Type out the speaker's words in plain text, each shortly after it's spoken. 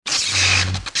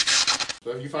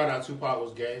So if you find out Tupac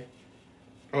was gay,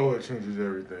 oh, it changes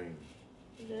everything.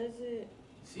 Does it?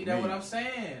 See, that's what I'm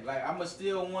saying. Like, I'ma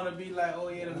still want to be like, oh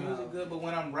yeah, the music good, but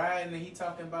when I'm riding and he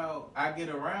talking about I get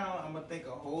around, I'ma think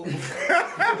a whole.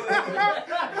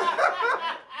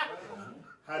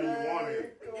 how do you want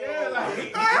it? Yeah,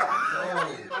 like.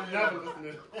 I'm never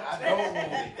listening. I don't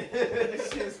want it.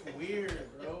 This shit's weird,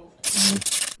 bro.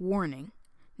 Warning: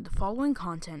 the following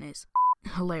content is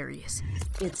hilarious.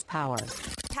 It's power.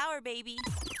 Power, baby.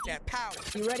 That power.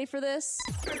 You ready for this?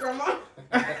 Look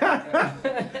at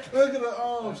the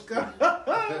arms, Scott.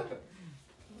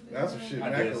 That's some shit. I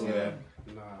Mac did see wear. that.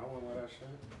 Nah, I wouldn't wear that shit.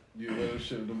 You wear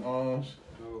shit with them arms.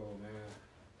 Oh man.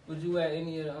 Would you wear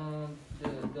any of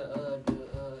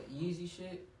the Yeezy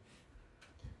shit?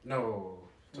 No.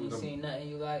 You seen nothing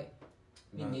you like?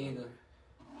 Me neither.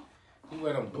 He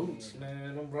wear them boots,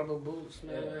 man. Them rubber boots,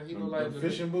 man. He look like the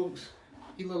fishing boots.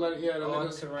 He look like the All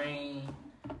niggas. terrain.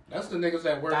 That's the niggas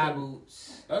that work. Thigh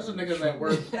boots. That's the niggas that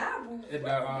work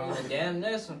in Damn,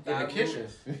 that's some in thigh the kitchen.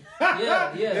 boots.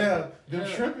 Yeah. Yeah, them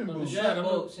shrimping boots. Yeah, them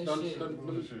boats and them- shit.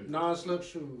 them non-slip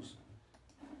shoes.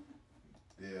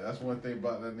 Yeah, that's one thing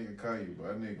about that nigga Kanye, but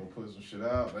that nigga gonna put some shit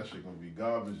out, that shit gonna be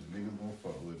garbage and niggas gonna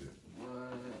fuck with it.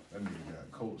 That nigga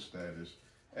got cult status.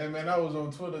 Hey man, I was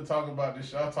on Twitter talking about this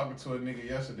shit. I was talking to a nigga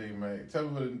yesterday, man. Tell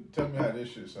me how this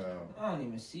shit sound. I don't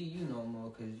even see you no more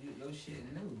because your shit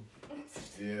new.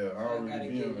 Yeah, I don't gotta really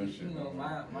be on that get, shit. you know, no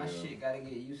my more. shit gotta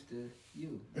get used to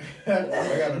you.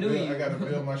 I New gotta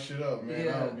build my shit up, man.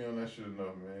 Yeah. I don't be on that shit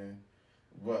enough, man.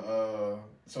 But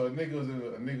so a nigga was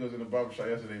in the barbershop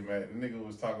yesterday, man. The nigga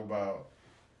was talking about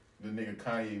the nigga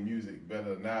Kanye music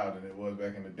better now than it was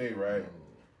back in the day, right?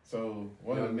 So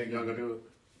one of the niggas, younger dude.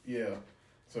 yeah.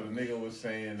 So the nigga was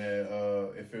saying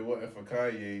that if it wasn't for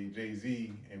Kanye,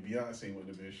 Jay-Z and Beyonce would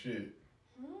have been shit.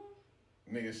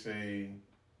 Niggas say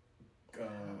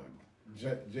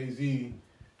Jay-Z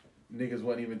niggas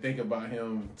wasn't even thinking about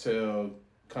him till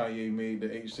Kanye made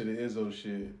the H to the Izzo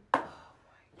shit.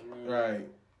 Right.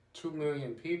 2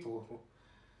 million people.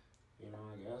 You know,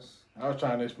 I guess. I was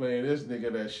trying to explain to this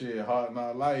nigga that shit, Hard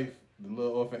Knock Life, the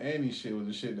Lil Orphan Annie shit was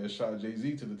the shit that shot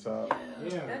Jay-Z to the top.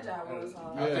 Yeah. That job was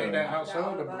hard. I think that Yeah.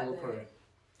 outsold the About blueprint.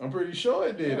 I'm pretty sure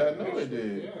it did. I know it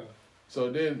did. Yeah. So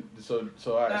all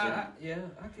right, I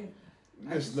can.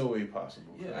 there's no way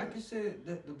possible. Yeah, I can say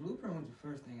that the Blueprint was the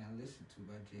first thing I listened to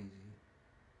by Jay-Z.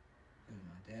 Because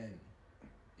my daddy,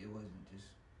 it wasn't just,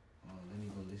 oh, let me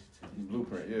go listen to this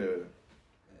Blueprint, shit. yeah.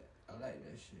 I like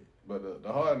that shit. But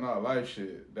the Hard Knock Life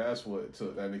shit, that's what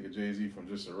took that nigga Jay-Z from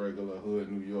just a regular hood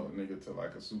New York nigga to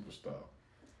like a superstar.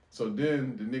 So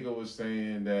then the nigga was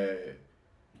saying that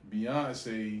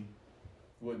Beyonce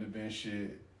wouldn't have been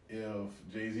shit if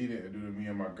Jay-Z didn't do the Me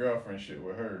and My Girlfriend shit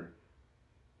with her.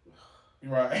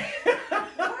 Right.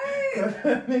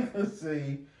 That nigga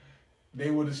say they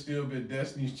would have still been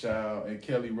Destiny's Child and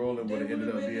Kelly Rowland would have ended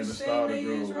up being the star of the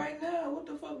group. Right now, what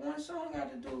the fuck one song got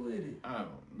to do with it? I don't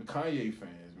know. The Kanye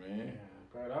fans, man. Yeah,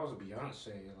 bro, that was a Beyonce.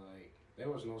 Like, there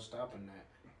was no stopping that.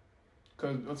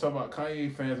 Cause I'm talking about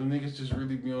Kanye fans, them niggas just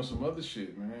really be on some other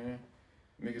shit, man.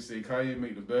 Niggas say Kanye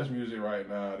make the best music right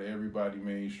now to everybody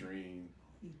mainstream.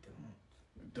 He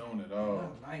Don't at I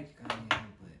all. like Kanye, but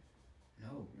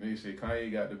no. They say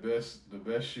Kanye got the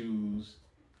best shoes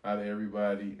out of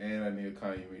everybody, and I nigga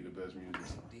Kanye made the best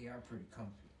music. They are pretty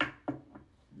comfy.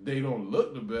 They don't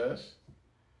look the best.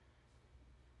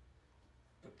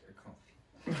 But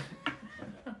they're comfy.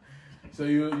 So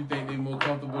you think they more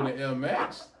comfortable than Air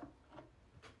Max?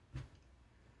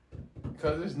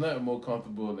 Cause there's nothing more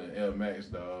comfortable than Air Max,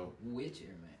 dog. Which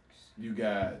Air Max? You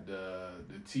got the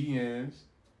TNs.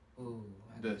 Ooh,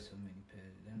 I The- got so many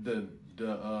pairs of them.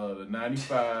 The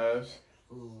 95s.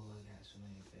 Ooh, I got so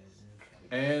many pairs of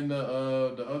them. And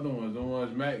the other ones, the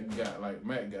ones Mac got, like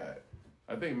Mac got.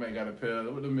 I think Mac got a pair.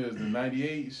 What them is, the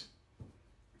 98s?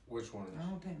 Which one? I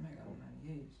don't think Mac got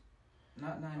 98s.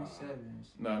 Not 97s.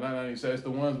 No, not 97s. It's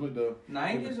the ones with the...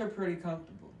 90s are pretty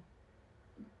comfortable.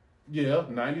 Yeah,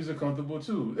 90s are comfortable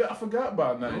too. Yeah, I forgot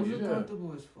about 90s. Those are Yeah.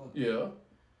 comfortable as fuck. Yeah.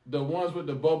 The ones with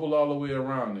the bubble all the way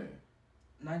around it.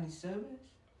 97s?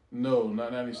 No,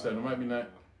 not 97. It might be not.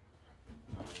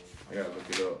 I gotta look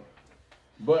it up.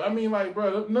 But I mean, like,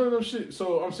 bro, none of them shit.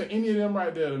 So I'm saying any of them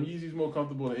right there, them Yeezys more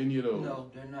comfortable than any of those. No,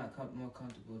 they're not more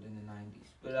comfortable than the 90s.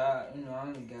 But I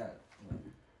only got.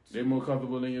 They more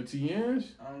comfortable than your TNs?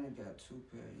 I only got 2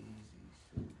 pair of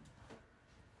Yeezys.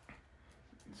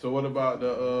 So what about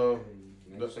the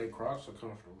They say Crocs are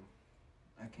comfortable.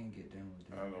 I can't get down with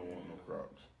that. I don't want no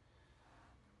Crocs.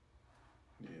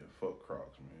 Yeah, fuck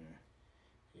Crocs, man.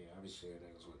 Yeah, I be seeing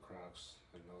niggas with Crocs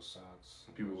and no socks.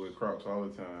 People with Crocs all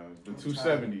the time. The I'm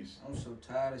 270s. I'm so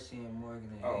tired of seeing Morgan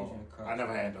and Oh, Adrian Crocs. I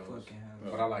never had in the those. fucking house.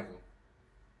 But I like them.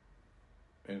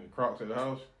 And the Crocs at the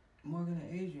house. Morgan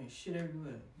and Adrian, shit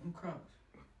everywhere. Them Crocs.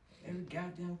 Every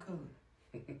goddamn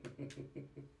color.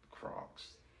 Crocs.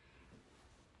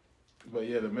 But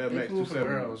yeah, the Mad They Max cool for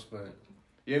 270. girls, but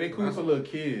Yeah, they cool for little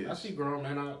kids. I see grown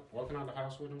men out walking out the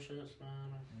house with them shits, man.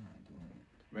 I'm not doing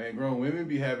it. Man, grown women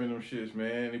be having them shits,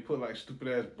 man. They put like stupid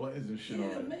ass buttons and shit on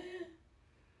it. man.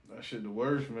 That shit the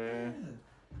worst, man.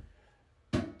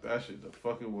 That shit the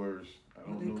fucking worst. I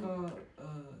What don't they know. call,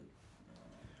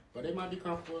 But they might be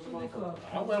comfortable as a what they call?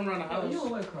 motherfucker. I wear them around the Oh, house. you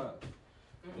don't wear Crocs.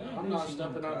 Yeah, I'm not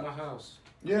stepping out my house.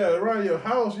 Yeah, around your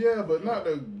house, yeah, but not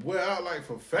to wear out like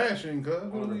for fashion, cuz.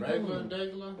 What On are the we regular, doing?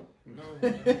 regular? No.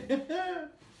 Man.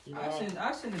 You know,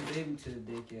 I send the baby to the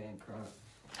daycare in Crocs.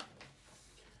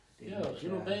 yeah, you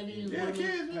know, babies. Yeah, women,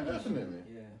 kids, yeah, definitely.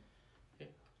 Yeah.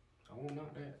 I won't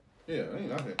knock that. Yeah, ain't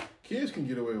nothing. Kids can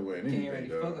get away with wearing Can't anything, really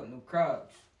though. fuck up no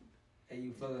Crocs. Hey,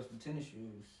 you fuck up some tennis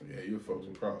shoes. Yeah, you fuck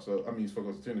some Crocs up. I mean, fuck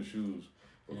up some tennis shoes.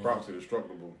 But Yeah. Crocs are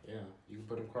destructible. Yeah, you can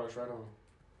put them Crocs right on.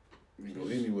 You can go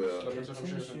anywhere. Slip Yeah, into them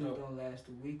tennis shits and shoes go. don't last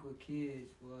a week with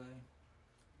kids, boy.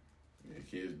 Yeah,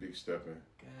 kids big stepping.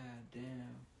 God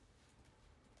damn.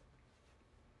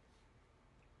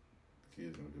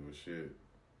 Kids don't give a shit.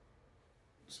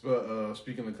 But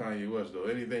speaking of Kanye West though,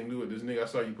 anything new with this nigga? I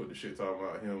saw you put the shit talking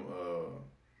about him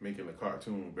making the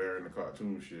cartoon, bearing the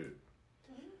cartoon shit.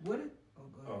 What it? Oh,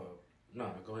 go ahead. Oh,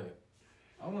 no, go ahead.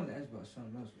 I wanted to ask about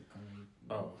something else with Kanye.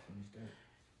 Oh. Finish that.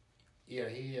 Yeah,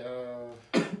 he,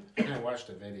 I didn't watch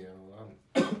the video.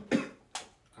 I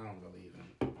don't believe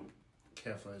him.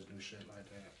 Care for his new shit like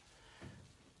that.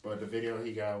 But the video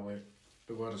he got with,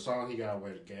 well, the song he got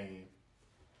with Game,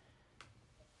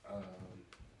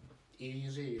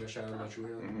 Easy, the Shadow Let You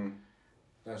Hear. Mm-hmm.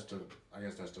 That's I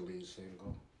guess that's the lead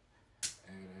single.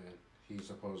 And he's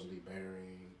supposedly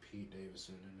burying Pete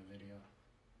Davidson in the video.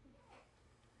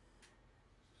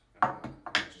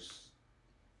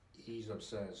 He's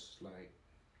obsessed. Like,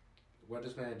 what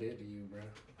this man did to you, bro?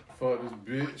 Fuck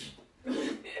this bitch.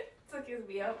 Took his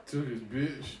be out. Took his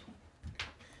bitch.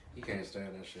 He can't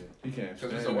stand that shit. He can't Cause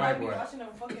stand it's a it. white Be boy. watching them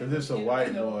fucking Cause it's a in the white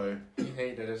window. boy. He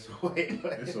hate that it's a white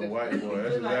boy. It's a white boy.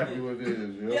 That's exactly what it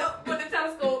is, yo. Yep, with the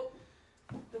telescope.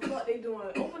 The fuck they doing?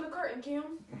 Open the curtain, Kim.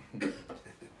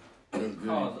 That's good.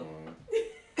 Call for him.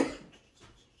 him.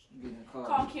 You getting a call.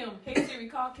 Call Kim. Hey Siri,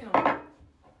 call Kim.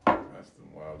 That's the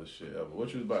wildest shit ever.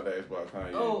 What you was about to ask about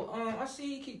Kanye? Oh, I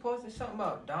see you keep posting something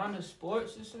about Donda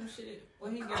Sports or some shit.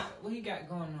 What he got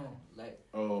going on? Like,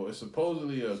 Oh, it's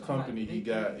supposedly a Something company like he Big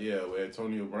got, where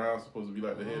Antonio Brown's supposed to be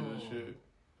like the head of the Oh. shit.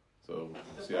 So,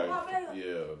 The see how, football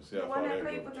player? see The how one far that that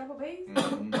played for goes. Tampa Bay?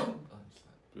 Mm-hmm.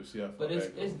 But see how far but it's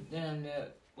that goes. damn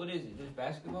that. What is it? Just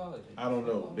basketball? Or is it I don't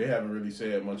know. football? They haven't really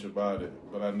said much about it,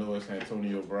 but I know it's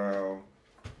Antonio Brown.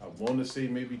 I want to say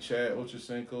maybe Chad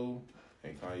Ochocinco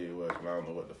and Kanye West, but I don't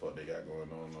know what the fuck they got going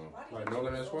on though. Like No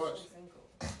Limit Sports?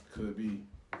 Could be,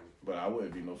 but I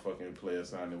wouldn't be no fucking player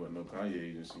signing with no Kanye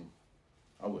agency.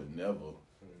 I would never.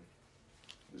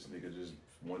 This nigga just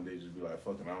one day just be like,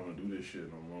 fucking, I don't want to do this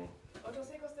shit no more. Ocho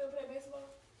Cinco still play baseball?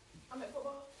 I mean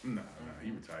football? Nah, he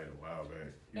retired a while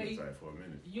back. He Hey, retired for a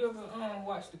minute. You ever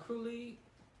watch the Crew League?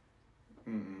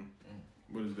 Mm-mm.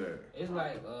 What is that? It's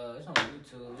like it's on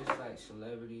YouTube. It's like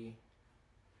celebrity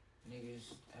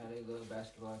niggas how they love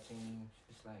basketball teams.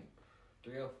 It's like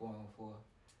 3 or 4 on 4.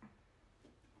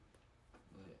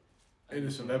 But And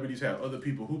the celebrities have other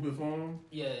people hooping for them?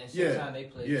 yeah, and Yeah, sometimes they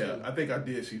play Yeah, too. I think I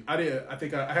did see. I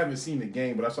haven't seen the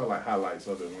game, but I saw like highlights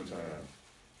of it one time.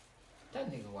 That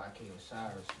nigga YK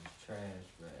Osiris is trash,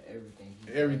 bro.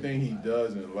 Everything he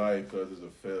does in life cause it's a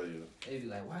failure. They be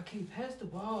like, YK, pass the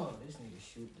ball. This nigga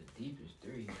shoot the deepest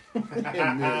 3.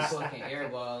 And miss. Fucking air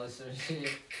ball or some shit.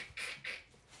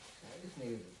 Like, this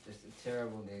nigga just a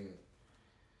terrible nigga.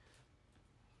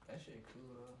 That shit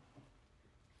cool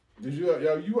though. Did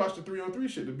you watched the 3-on-3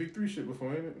 shit, the big 3 shit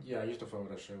before, ain't it? Yeah, I used to fuck with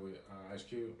that shit with Ice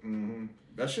Cube. Mm-hmm.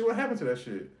 That shit, what happened to that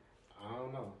shit? I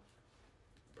don't know.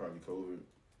 Probably COVID.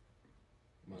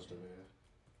 Must have been.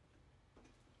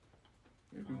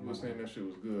 Yeah, people were saying that shit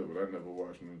was good, but I never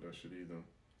watched none of that shit either.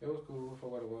 It was cool for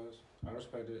what it was. I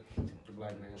respected the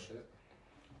black man shit.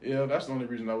 Yeah, that's the only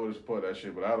reason I would have supported that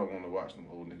shit, but I don't want to watch them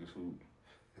old niggas hoop.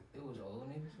 It was old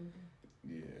niggas hooping?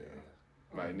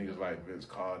 Yeah. Like niggas like Vince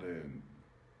Carter and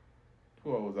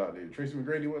who else was out there? Tracy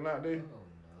McGrady wasn't out there? Oh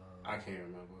no. I can't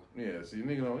remember. Yeah, see, you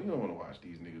don't want to watch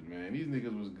these niggas, man. These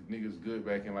niggas was niggas good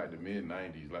back in like the mid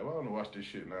 '90s. Like, why don't I watch this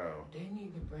shit now? They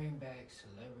need to bring back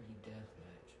Celebrity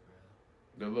Deathmatch,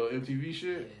 bro. The little MTV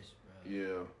shit. Yes, bro.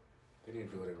 Yeah, They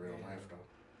didn't do it in real life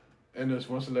though. And does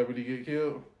one celebrity get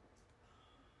killed?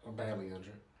 Or badly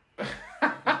injured.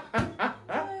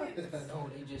 No,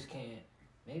 they just can't.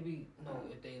 Maybe no.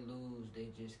 If they lose, they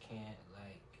just can't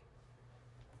like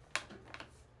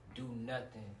do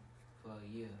nothing for a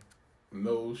year.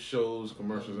 No shows,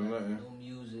 commercials, or nothing. No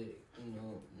music,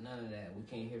 none of that. We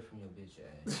can't hear from your bitch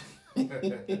ass. You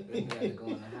gotta go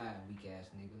on the high, weak ass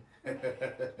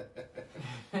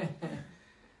nigga.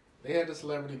 They had the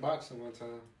celebrity boxing one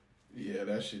time. Yeah,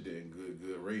 that shit did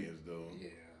good ratings though. Yeah.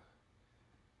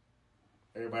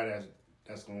 Everybody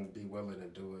that's gonna be willing to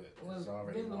do it is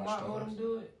already Didn't washed Lamar up. Odom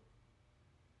do it?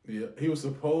 Yeah, he was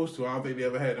supposed to. I don't think they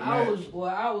ever had the I match.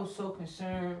 was so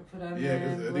concerned for that Yeah,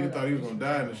 man. because I think I thought he was gonna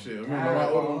die in the shit. Remember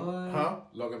God, Lamar Odom? boy. Huh?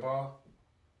 Logan Paul?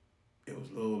 It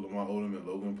was Lamar Odom and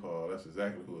Logan Paul. That's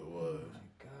exactly who it was. Oh my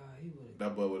God, he would have.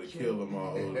 That boy would have killed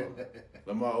Lamar Odom.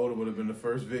 Lamar Odom would have been the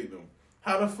first victim.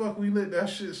 How the fuck we let that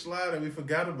shit slide and we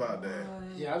forgot about that?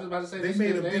 Yeah, I was about to say They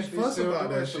made a big actually fuss still about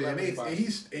doing that shit, celebrity and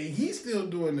boxing. he's still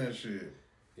doing that shit.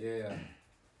 Yeah,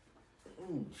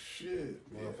 Oh shit!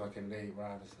 motherfucking Nate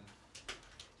Robinson.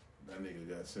 That nigga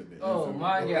got sent to Oh infamy,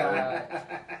 my boy. God.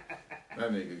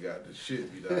 That nigga got the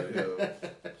shit beat out of him.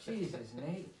 Jesus,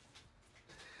 Nate.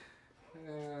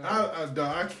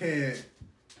 I can't.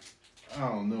 I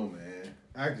don't know, man.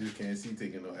 I just can't see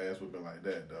taking no ass whipping like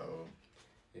that, dog.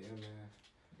 Yeah, man.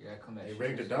 You gotta come back. They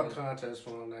rigged the dunk contest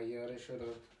for him that year. They should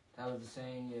have. That was the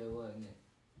same year, wasn't it?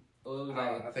 Oh, it was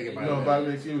I think it might No, have about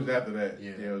been. it was after that.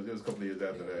 Yeah. Yeah, it was a couple of years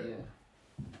after that. Yeah.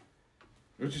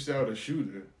 What you say with a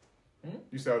shooter?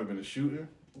 You said I would have been a shooter?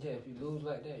 Yeah, if you lose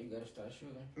like that, you gotta start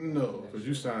shooting. No, because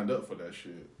you signed up for that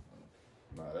shit.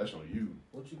 Nah, that's on you.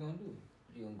 What you gonna do?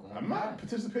 You gonna go? I'm not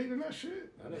participating in that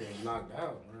shit. That nigga was knocked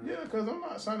out, man. Yeah, because I'm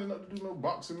not signing up to do no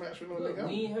boxing match with no Look, nigga.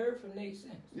 we ain't heard from Nate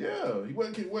since. Yeah,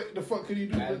 what the fuck could he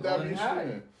do Gotta without go being high.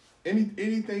 shooting?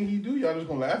 Anything he do, y'all just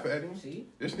gonna laugh at him. See?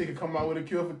 This nigga come out with a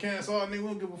cure for cancer. Oh, nigga,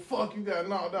 don't give a fuck. You got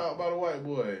knocked out by the white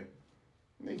boy.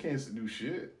 They can't do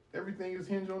shit. Everything is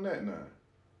hinged on that now.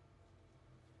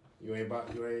 You ain't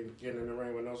getting in the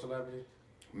ring with no celebrity?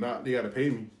 Nah, they gotta pay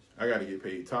me. I gotta get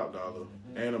paid top dollar,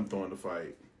 and I'm throwing the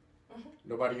fight.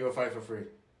 Nobody you a fight for free.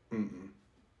 Why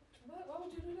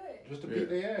would you do that? Just to beat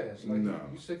their ass. Like, No.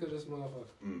 you sick of this motherfucker.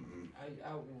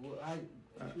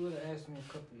 If you would have asked me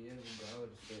a couple of years ago, I would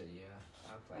have said, yeah,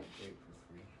 I'll fight Drake for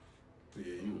free.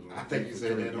 Yeah, you was on I think you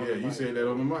said that on Yeah, the you mic. said that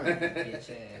on the mic.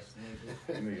 Bitch ass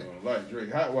nigga. Nigga don't like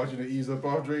Drake. Hot watching it ease up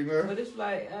off Drake now. But it's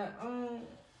like,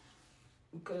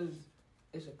 because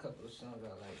it's a couple of songs I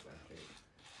like by Drake.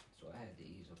 So I had to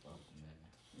ease up off the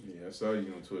man. Yeah, I saw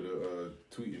you on Twitter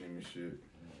tweeting him and shit.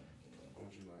 What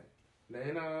would you like?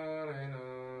 They know.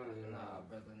 Nah,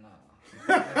 brother, nah.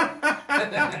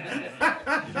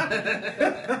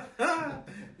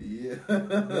 Yeah.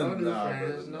 No new Nah,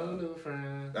 friends, brother, no nah. new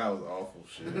friends. That was awful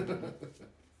shit.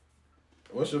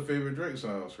 What's your favorite Drake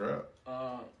song, Scrap?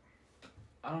 I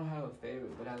don't have a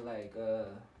favorite, but I like, I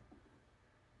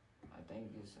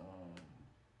think it's,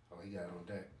 Oh, he got it on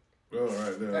deck. Oh,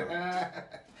 right there.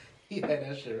 He had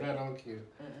that shit right on cue.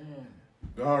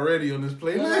 Already on this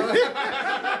playlist.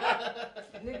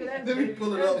 Nigga, that's Let me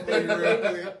pull it up for you real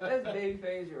quick. That's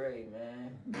Babyface Ray,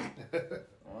 man.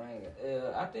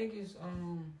 I think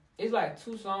it's like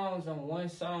two songs on one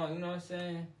song. You know what I'm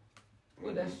saying?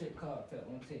 What that shit called? Pep,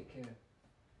 wanna take care.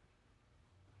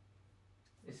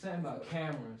 It's something about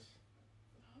cameras.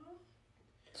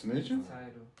 Snitching?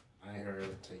 Title. I ain't heard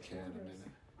it take care in a minute.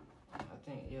 I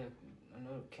think I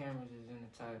know cameras is in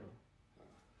the title.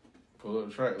 Pull up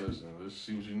the track list and let's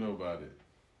see what you know about it.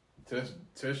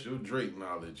 Test your Drake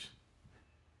knowledge.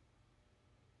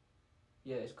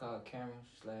 Yeah, it's called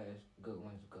Cameras / Good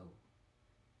Ones Go.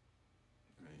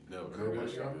 I ain't never Good heard that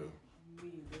Ones shit. Go?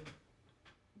 though.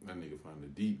 That nigga find the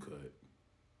deep cut.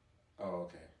 Oh,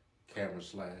 okay. Camera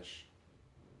 /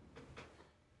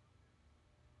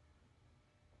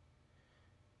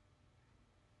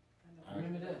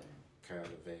 Remember that? Kind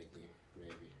of vaguely,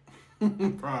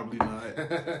 maybe. Probably not.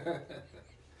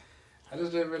 I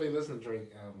just didn't really listen to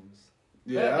Drake albums.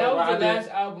 Yeah, that was I the did- last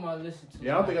album I listened to.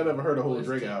 Yeah, I don't think I never heard a whole Was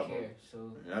Drake Take album. Care,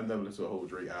 so, Yeah, I've never listened to a whole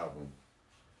Drake album.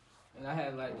 and I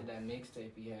had liked that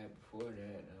mixtape he had before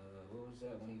that. What was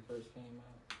that when he first came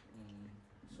out?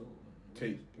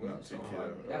 Take Care.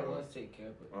 That was Take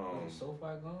Care, but was it So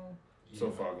Far Gone? So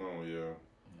Far Gone, yeah.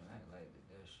 I liked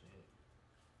that shit.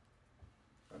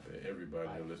 I bet everybody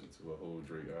will listen to a whole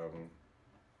Drake album.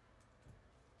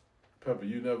 Pepper,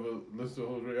 you never listened to a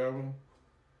whole Drake album?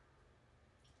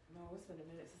 No, it's been a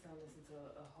minute since I listened to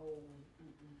a whole.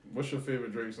 What's your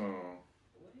favorite Drake song?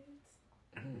 What?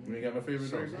 You ain't got no favorite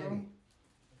So Drake many.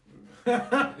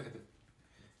 song?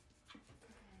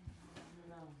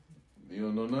 You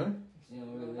don't know nothing? You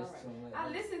don't really listen to him like that. I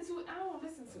don't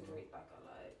listen to Drake like a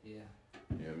lot. Yeah.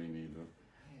 Yeah, me neither.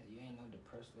 Yeah, you ain't no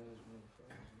depressed ass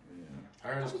motherfucker. Yeah.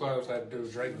 I heard his clubs had to do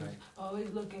Drake night. Always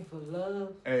looking for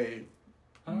love. Hey,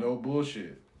 Huh? no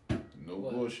bullshit. No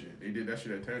What? bullshit. They did that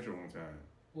shit at Tantra one time.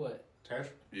 What?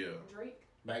 Tantra? Yeah. Drake?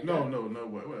 Back No.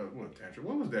 then? What Tantra?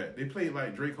 What was that? They played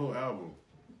like Drake whole album.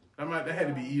 That had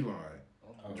to be Elon.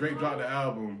 Oh. Drake dropped the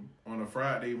album on a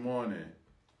Friday morning,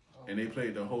 and they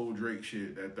played the whole Drake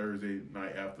shit that Thursday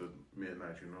night after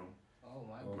midnight. You know. Oh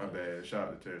My bad. Shout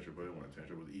out to Tantra, but it wasn't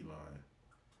Tantra. It was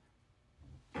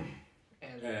Elon.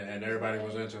 And everybody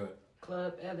was into it.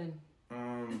 Club Ellen.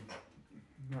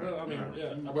 Well, I mean,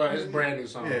 yeah. Well, it's brand new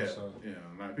song, Yeah, so. yeah.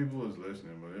 Like people was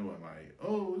listening, but it wasn't like,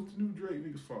 oh, it's the new Drake.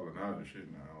 Niggas falling out and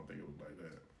shit. Nah, I don't think it was like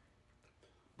that.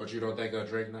 But you don't think a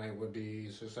Drake night would be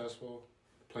successful?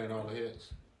 Playing all the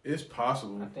hits? It's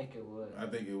possible. I think it would. I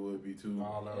think it would be too.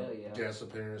 All the Hell yeah. guest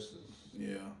appearances.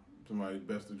 Yeah, somebody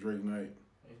best of Drake night.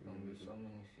 There's gonna be so many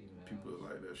females. People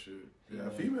like that shit. Yeah,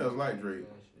 females like Drake.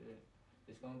 That shit.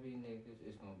 It's gonna be niggas.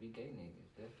 It's gonna be gay niggas,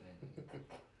 definitely.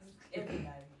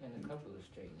 Everybody. And a couple of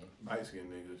straight niggas. Light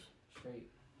skinned niggas. Straight.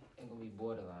 Ain't gonna be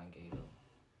borderline gay though.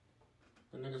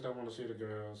 The niggas don't want to see the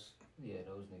girls. Yeah,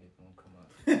 those niggas gonna come out.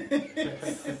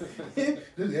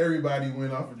 Just everybody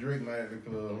went off a Drake night at the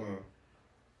club, huh?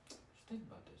 Just think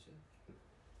about that shit.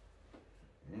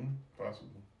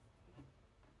 Possible.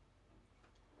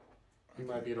 He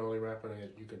might be the only rapper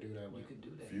that you could do that with. You could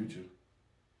do that. Future.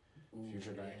 Ooh,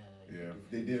 Future night. Yeah,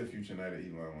 they did a Future night at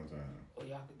Elon one time. Oh,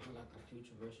 y'all could do like a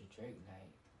Future versus Drake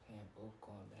night. And both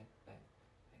going back and forth.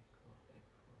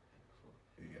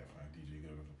 You gotta find DJ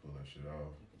good enough to pull that shit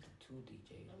off. You could do two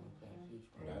DJs, one playing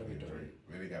Future. That'd be dope. Drake.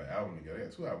 They got an album together. They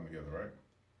got 2 albums together, right?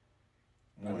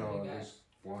 I know They at got- least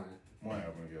one. One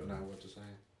album together. Not what to say.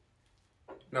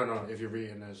 No, if you're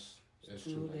reading this, it's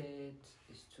too late.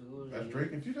 It's too late. That's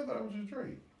Drake and Future. I thought it was just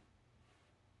Drake.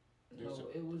 No,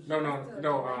 it was. No,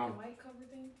 White cover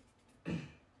thing?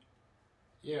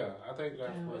 yeah, I think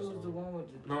that's Damn, what it was the one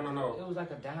with the. No. It was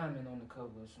like a diamond on the cover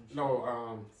or some shit.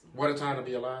 No, What a Time to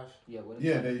Be Alive? Yeah, what a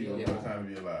Yeah, Time there to you Be go. Alive. What Time to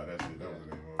Be Alive. That's it. That was the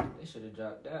name of it. They should have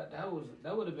dropped that. That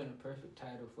would have been a perfect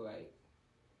title for like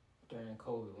during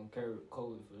COVID when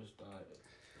COVID first started.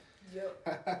 Yep.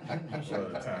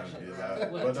 What a Time to Be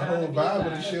Alive. What But the Time whole to Be vibe of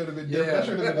Alive. the should have been Yeah. different. That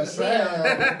should have been a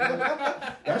sad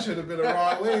album. That should have been a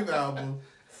Rod Wave album.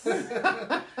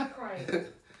 Crying.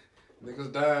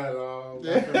 Niggas died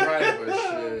left and right, but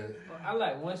shit. I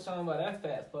like one song by that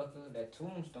fat fucker, that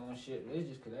Tombstone shit, but it's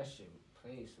just cause that shit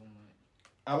played so much.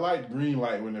 I liked Green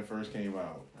Light when it first came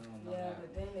out. I don't know. Yeah, how.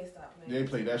 but then they stopped playing. They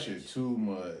played that shit too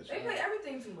much. They play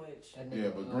everything too much. That Yeah,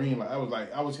 nigga, but Green Light,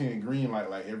 I was hearing Green Light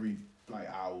like every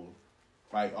hour,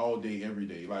 like all day, every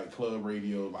day, like club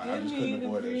radio. Like I just couldn't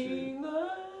avoid that shit.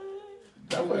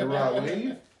 That was Rod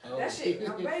Wave. Oh. That shit,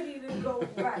 I'm ready to go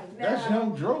right now. That's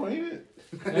Young Dro, ain't it?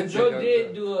 And Joe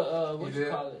did do a what He you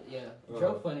did? call it? Yeah,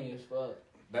 Joe funny as fuck.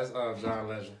 That's John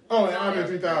Legend. Oh, and Andre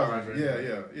 3000. Andre.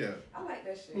 Yeah. I like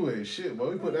that shit. Who ain't shit,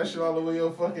 boy? We put that shit all over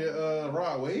your fucking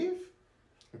Rod Wave.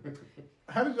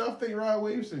 How did y'all think Rod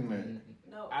Wave sing that?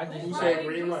 No, I they just probably said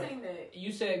Green do Light. sing that.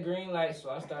 You said Green Light, so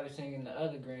I started singing the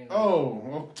other Green Light.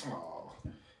 Oh,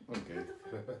 okay.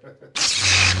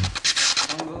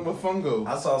 Mofongo.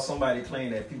 I saw somebody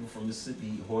claim that people from Mississippi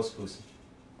eat horse pussy.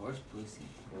 Horse pussy.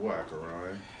 Whack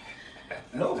around.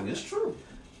 No, it's true.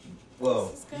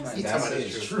 Well, He I talking said about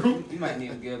it's it's true. You might need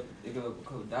to give up a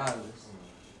couple dollars.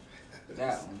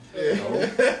 That one.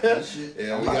 That shit.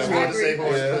 Yeah, we I got just wanted to say yeah.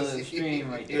 horse Little pussy.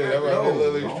 extreme right Yeah, there. that right No, there,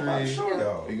 little I'm not extreme. sure,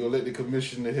 though. We gonna let the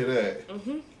commissioner hear that.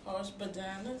 Horse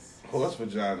vaginas. Horse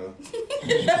vagina.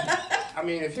 I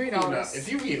mean, if you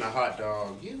eating a hot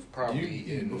dog, you've probably You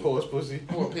eaten horse pussy.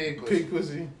 or pig pussy. Pig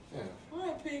pussy. Yeah.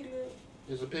 What piglet?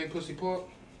 Is a pig pussy pork?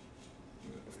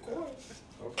 Of course.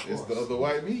 Of course. It's the other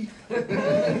white meat.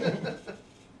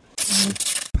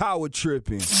 Power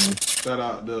tripping. Shout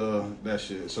out that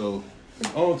shit. So,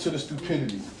 on to the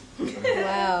stupidity.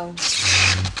 Wow.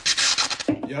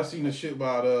 Y'all seen the shit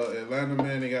about Atlanta,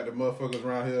 man? They got the motherfuckers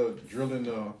around here drilling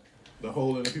the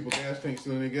hole in the people's gas tanks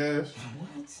in their gas.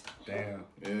 Damn.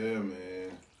 Yeah,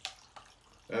 man.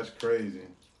 That's crazy.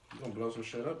 You gonna blow some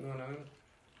shit up doing that?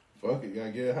 Fuck it, gotta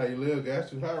get it how you live. Gas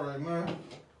too high right now.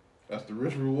 That's the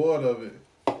risk reward of it.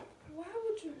 Why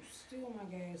would you steal my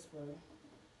gas, bro?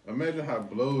 Imagine how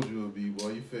blowed you'll be, boy.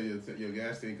 You fill your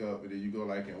gas tank up, and then you go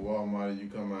like in Walmart, and you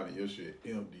come out and your shit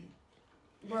empty.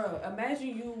 Bro, imagine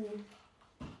you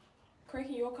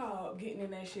cranking your car up, getting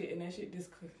in that shit, and that shit just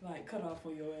like cut off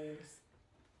on your ass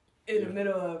in the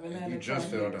middle of it. And you just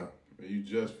filled up. And you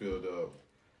just filled up.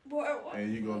 Boy, what?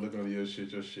 And you go look under your shit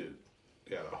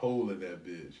Got a hole in that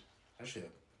bitch. That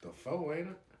shit the foe, ain't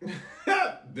it?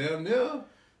 Damn near.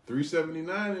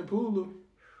 $3.79 in Pula.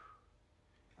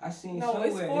 I seen No, somewhere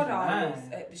it's $4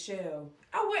 9. at the Shell.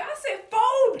 I said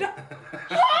 $4.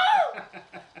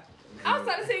 I was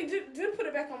trying to say, just put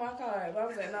it back on my card, but I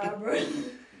was like, nah, bro.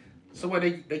 So what,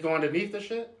 they go underneath the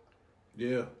shit?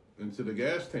 Yeah, into the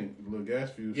gas tank, the little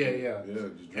gas fuse. Yeah.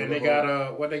 Just And they got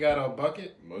a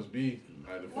bucket? Must be.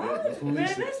 What? Man,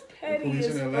 that's petty the police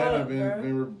as in Atlanta fuck,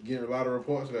 been getting a lot of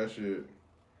reports of that shit.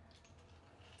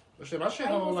 Well, shit, my shit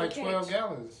How you hold like supposed to 12 catch?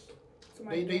 gallons.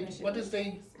 Somebody doing that shit What with is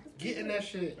they getting that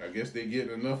shit? I guess they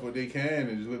getting enough what they can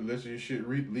and just let your shit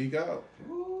leak out.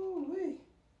 Ooh-wee.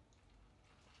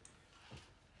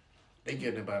 They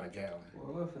getting about a gallon.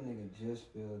 Well, what if a nigga just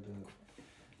filled up?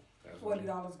 That's $40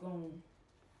 gone.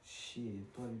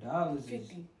 Shit, $40 is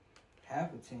 50.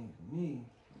 half a tank for me.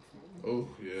 Oh,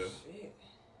 yeah. Shit.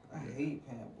 I hate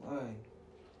paying, boy.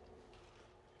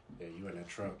 Yeah, you in that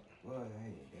truck. Boy, I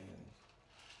hate gas.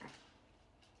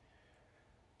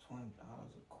 $20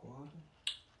 a quarter?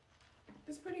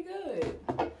 It's pretty good.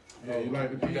 Yeah, you like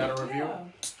the You pizza? got a review? Yeah.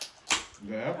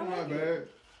 The apple I not like bad.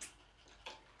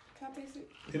 Can I taste it?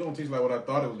 It don't taste like what I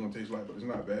thought it was gonna taste like, but it's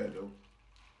not bad though.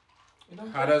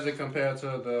 How does it compare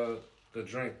to the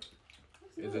drink?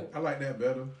 Is it? I like that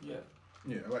better. Yeah.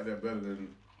 Yeah, I like that better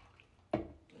than.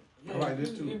 Yeah, I like if this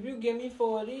you- too. If you give me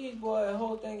 4 of these, boy, the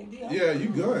whole thing of these. Yeah, you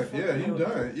done. Yeah, you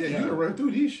done. Yeah, you done run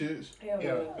through these shits. Hell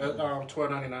Yeah, yeah.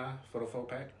 $12.99 for the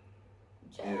 4-pack.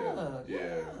 Yeah,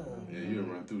 you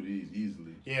done run through these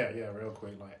easily. Yeah, real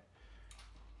quick, like.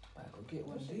 I go get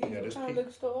one of these. Yeah, What this time peak.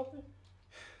 liquor store open?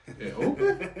 Yeah,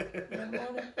 open?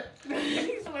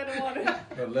 He's sweating water.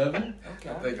 11? Okay.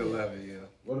 I think 11, yeah.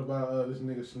 What about this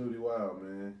nigga Snooty Wild,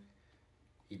 man?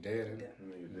 He dead, ain't it?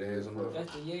 That nigga Dead as a motherfucker.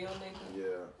 That's the Yale nigga? Yeah.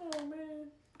 Oh, man.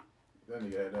 That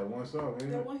nigga had that one song, ain't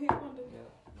That it? one hit wonder.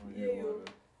 One hit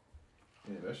wonder.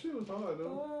 Yeah, that shit was hard,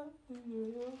 though.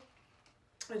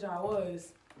 Which I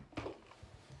was.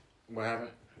 What happened?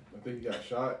 I think he got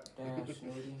shot. Damn,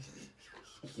 Snooty.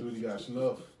 Snooty got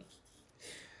snuffed.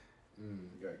 Mm.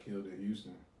 He got killed in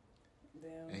Houston.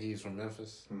 Damn. And he's from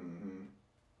Memphis. Mm-hmm.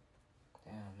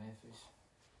 Damn, Memphis.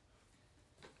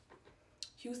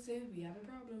 Houston, we have a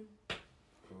problem.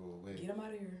 Oh, wait. Get him out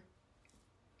of here.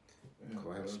 Go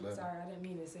ahead and slap him. Sorry, I didn't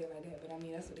mean to say it like that, but I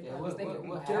mean, that's what they Yeah, probably was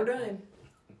what thinking. happened?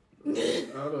 They're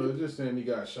done. I don't know, it's just saying he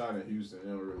got shot in Houston. They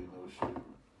don't really know shit.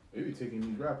 They be taking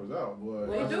these rappers out, boy.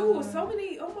 They do. So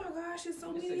many. Oh my gosh, there's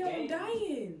so It's many a of them game.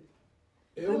 dying.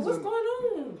 It Like, was what's a- going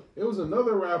on? It was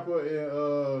another rapper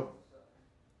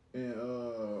in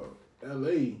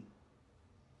LA.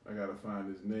 I gotta find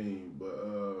his name,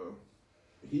 but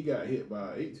he got hit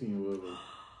by an 18-wheeler.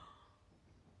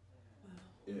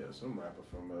 Yeah, some rapper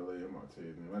from LA. I'm gonna tell you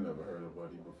his name. I never heard of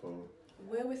Buddy before.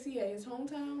 Where was he at? His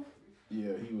hometown?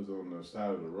 Yeah, he was on the side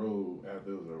of the road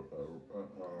after it was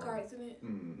a Car accident?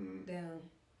 Mm-hmm. Damn.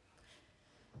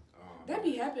 That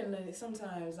be happening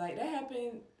sometimes. Like, that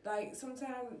happened, like,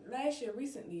 sometime last year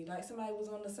recently. Like, somebody was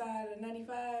on the side of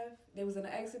 95. They was in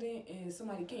an accident, and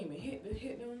somebody came and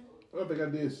hit them. I think I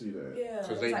did see that. Yeah, it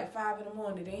was like 5 in the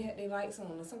morning. They had their lights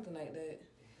on or something like that.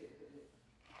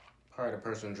 Probably the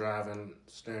person driving,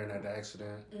 staring at the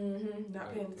accident. Mm-hmm.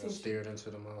 Not paying attention. Steered into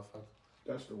the motherfucker.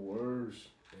 That's the worst.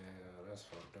 Yeah, that's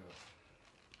fucked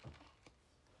up.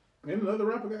 And another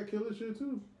rapper got killed this year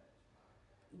too.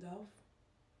 Dolph.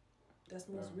 That's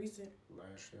most recent.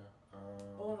 Last year.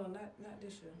 Oh no, not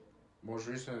this year. Most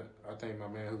recent, I think my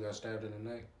man who got stabbed in the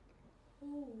neck.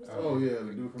 Ooh, what's Oh yeah,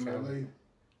 the dude from Cali. LA.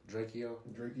 Drakeo.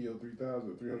 Drakeo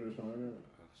 3000, 300 something.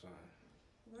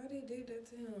 Why they did that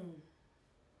to him?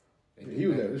 Yeah, he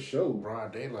was at his show.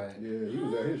 Broad daylight. Yeah, he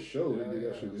was at his show. They did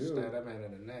that shit to him. Stabbed that man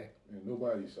in the neck. And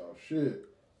nobody saw shit.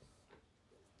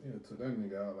 Yeah, took that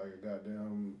nigga out like a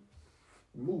goddamn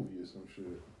movie or some shit.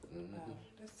 Mm-hmm. Wow,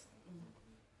 that's.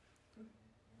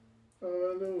 Oh,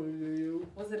 I know, you.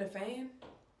 Was it a fan?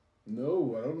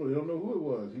 No, I don't know. They don't know who it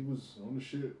was. He was on the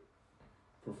shit,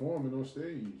 performing on stage.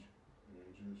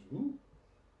 And just, whoop.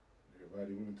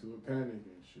 Everybody went into a panic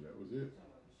and shit. That was it.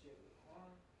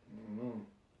 I don't know.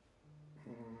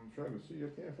 I'm trying to see. I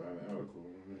can't find the article.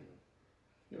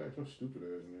 He like some stupid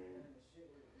ass name.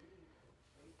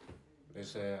 They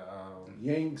said,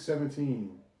 Yang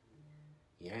 17.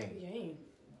 Yang.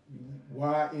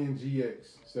 YNGX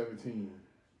 17.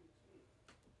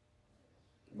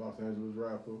 Los Angeles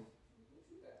rapper.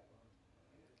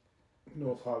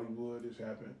 North Hollywood, this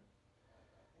happened.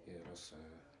 Yeah, that's sad.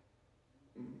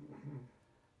 Mm-hmm.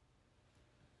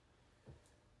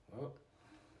 Well.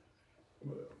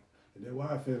 And then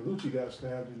YFN Lucci got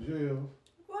stabbed in jail.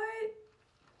 What?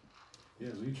 Yeah,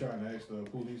 so he trying to ask the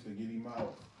police to get him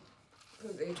out.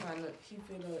 Because they trying to, he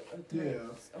feel a threat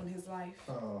on his life.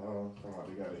 They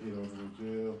got a hit on him in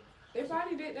jail. They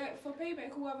probably did that for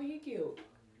payback, whoever he killed.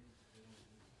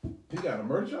 He got a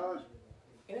murder charge?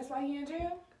 And that's why he in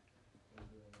jail?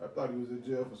 I thought he was in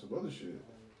jail for some other shit.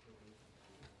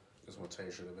 That's what Tay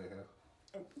should have been here.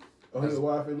 Oh, he's a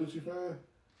YFA Lucci fan?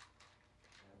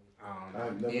 I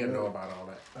don't know. He didn't know about all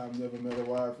that. I've never met a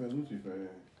YFA Lucci fan.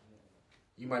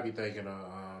 You might be thinking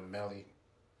of Melly.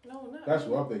 No, not. That's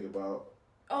what I'm thinking about.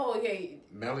 Oh, yeah.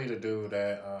 Melly, the dude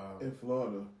that... in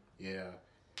Florida. Yeah.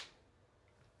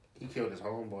 He killed his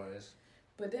homeboys.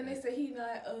 But then they say he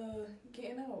not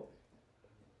getting out.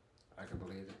 I can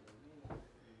believe it.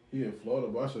 He in Florida,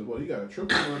 but I said, well, he got a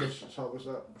triple murder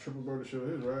shit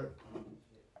his, right?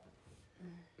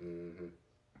 Mm-hmm.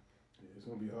 Yeah, it's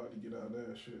gonna be hard to get out of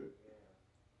that shit.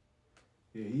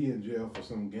 Yeah, he in jail for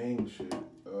some gang shit.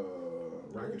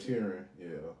 Racketeering,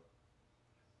 yeah.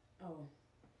 Oh.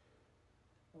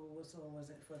 Oh, what song was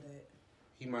it for that?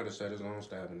 He might have set his own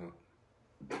stabbing up.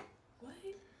 What?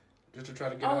 Just to try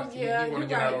to get out. out. Yeah, he want to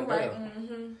get out on bail.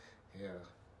 Mm-hmm. Yeah.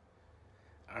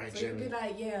 All right, so Jimmy. you be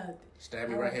like, yeah. Stab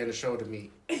me right here in the shoulder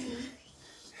meat.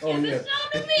 Oh, yeah.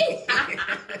 Shoulder meat.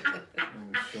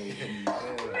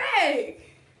 Right.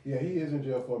 Yeah, he is in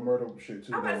jail for murder shit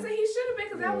too. I'm about to say he should have been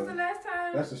because that was the last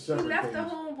time That's a separate he left case. the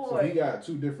homeboy. So he got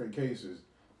two different cases.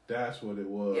 That's what it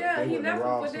was. Yeah, they he went to left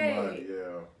rob him for somebody. days.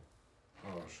 Oh,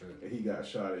 Yeah. shit. And he got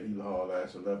shot and he hauled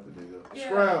ass and left the nigga. Yeah.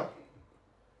 Scrap.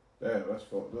 Damn, that's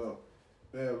fucked up.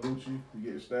 Damn, Lucci, you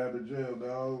getting stabbed in jail,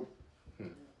 dog.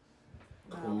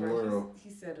 Cool world. He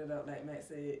set it up like Matt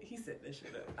said. He set that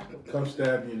shit up. Come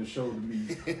stab me in the shoulder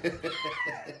meat.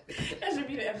 That should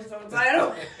be the episode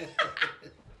title.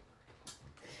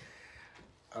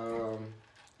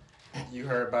 You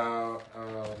heard about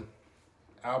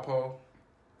Alpo?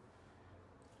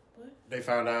 What? They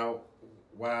found out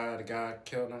why the guy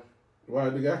killed him. Why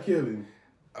the guy killed him?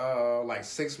 Like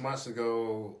 6 months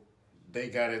ago, they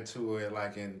got into it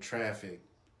like in traffic.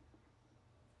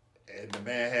 And the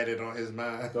man had it on his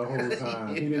mind the whole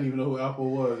time. He didn't even know who Alpo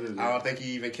was. I don't think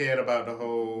he even cared about the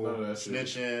whole snitching,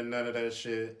 shit. none of that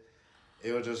shit.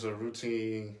 It was just a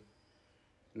routine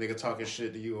nigga talking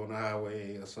shit to you on the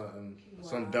highway or something,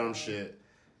 some dumb shit.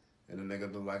 And the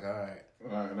nigga look like, all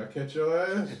right, and I catch your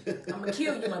ass. I'm gonna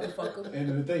kill you, motherfucker.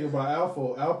 And the thing about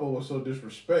Alpo was so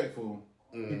disrespectful.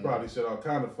 He probably said all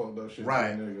kind of fucked up shit to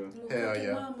that nigga. Hell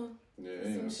yeah. Mama. Yeah, he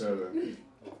ain't gonna tell that.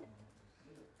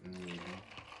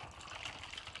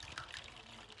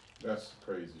 That's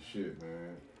crazy shit,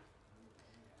 man.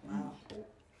 Wow.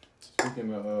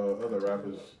 Speaking of other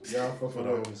rappers, y'all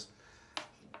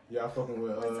fucking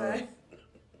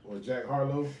with Jack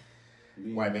Harlow.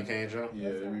 White Man Can't Jump? Yeah,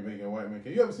 they're remaking White Man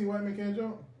Can't. You ever seen White Man Can't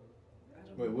Jump?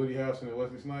 With Woody Harrelson and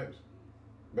Wesley Snipes?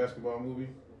 Basketball movie?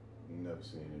 Never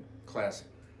seen it. Classic.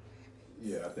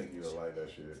 Yeah, I think you'll like that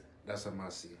shit. That's a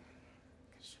must see.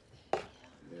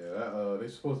 Yeah, they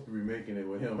supposed to be remaking it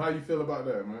with him. How you feel about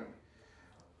that, man?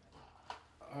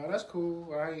 That's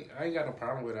cool. I ain't got no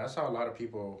problem with it. I saw a lot of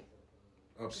people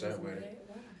upset with it.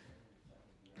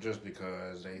 Just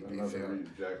because they feel...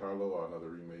 Jack Harlow or another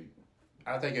remake?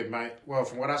 I think it might... Well,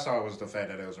 from what I saw, it was the fact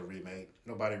that it was a remake.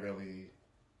 Nobody really...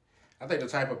 I think the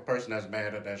type of person that's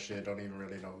mad at that shit don't even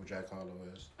really know who Jack Harlow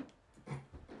is.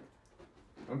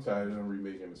 I'm tired of them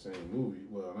remaking the same movie.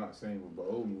 Well, not same, but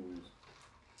old movies.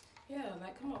 Yeah,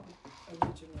 like, come on.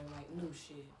 Original, like, new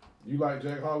shit. You like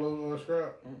Jack Harlow or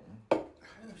Scrap?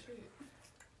 Oh, shit.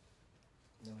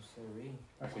 No, sorry.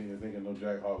 I can't even think of no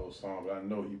Jack Harlow song, but I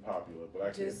know he popular. But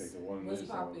I can't think of one of his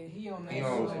songs. He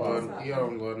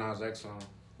on Lil Nas X song.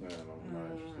 Man, I'm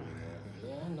not interested in that.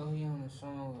 Yeah, I know he on the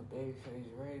song with Babyface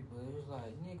Ray, but it's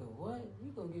like, nigga, what?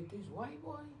 You gonna get this white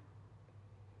boy?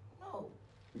 No.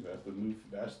 That's the new.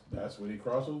 That's where they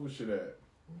crossover shit at.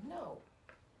 No.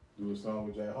 Do a song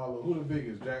with Jack Harlow. Who the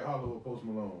biggest, Jack Harlow or Post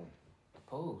Malone?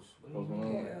 Post. Post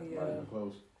Malone. Yeah. Not even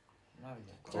close. Not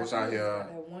even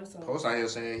Post out here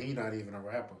saying he not even a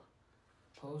rapper.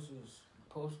 Post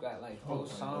got like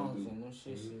Post songs and them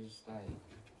shits is like,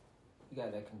 you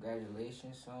got that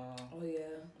Congratulations song. Oh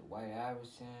yeah. The White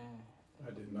Iverson. I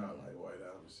did not like White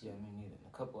Iverson. Yeah, me neither.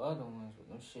 And a couple other ones, but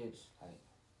them shits like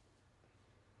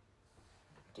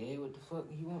did what the fuck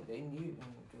he want. They needed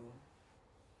him to do.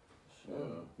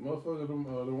 Sure. Motherfuckers,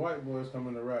 the white boys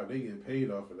coming to rap, they get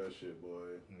paid off of that shit,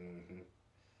 boy. Mm-hmm.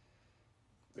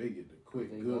 They get the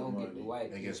quick, good money.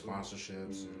 They get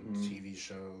sponsorships and TV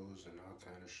shows and all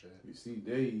kind of shit. You see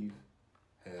Dave.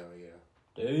 Hell yeah.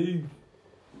 Dave.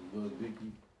 Lil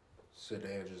Dicky. Sit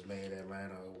there and just made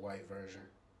Atlanta a white version.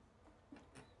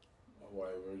 A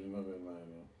white version of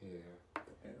Atlanta. Yeah.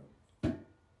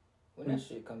 When that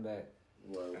shit come back?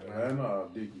 Well, Atlanta or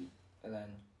Dickie? Atlanta.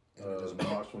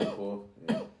 March 24th.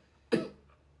 Yeah.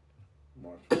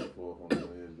 March 24th on the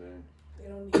Wednesday. They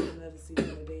don't need another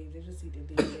season of Dave. They just need to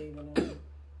Dave on them.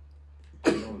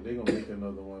 They gonna make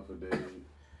another one for Dave.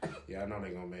 Yeah, I know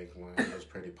they gonna make one. It was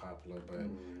pretty popular,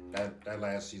 but that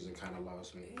last season kind of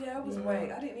lost me. Yeah, it was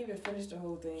white. I didn't even finish the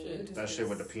whole thing. That shit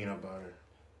with the peanut butter.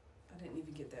 I didn't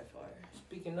even get that far.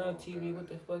 Speaking of TV, what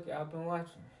the fuck y'all been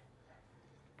watching?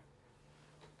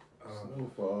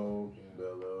 Snowfall,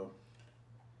 Bella.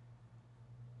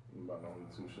 About the only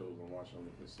two shows I'm watching on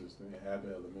the consistent.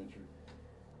 Abbott Elementary.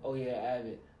 Oh yeah,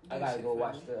 Abbott. I gotta go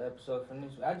watch the episode from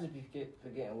this. I just be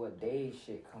forgetting what day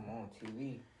shit come on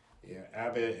TV. Yeah,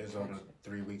 Abbott is on a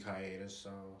 3-week hiatus, so.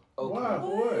 Okay. Why?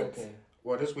 For what? Okay.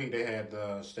 Well, this week they had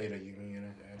the State of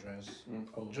Union address.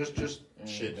 Oh. Just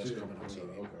shit that's coming on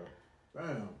TV. Okay.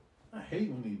 Damn. I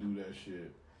hate when they do that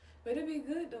shit. But it be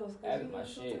good though. Abbott my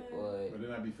shit, boy. But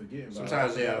then I be forgetting.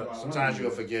 Sometimes, sometimes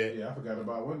you'll forget. Yeah, I forgot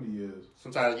about Wonder Years.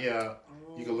 Sometimes,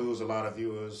 you can lose a lot of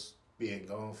viewers being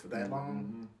gone for that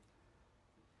long.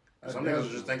 Some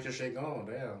niggas just think your shit gone.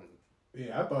 Damn.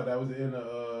 Yeah, I thought that was the end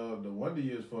of the Wonder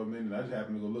Years for a minute. I just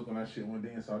happened to go look on that shit one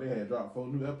day and saw they had dropped 4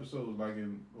 new episodes like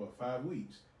in 5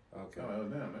 weeks. Okay. Oh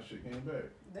damn, that shit came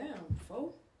back. Damn,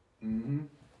 4? Mm-hmm.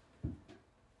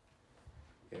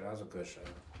 Yeah, that was a good show.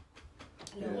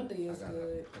 Yeah, Wonder Years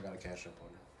good. I gotta catch up on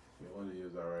it. Yeah, Wonder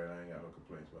Years alright. I ain't got no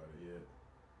complaints about it yet.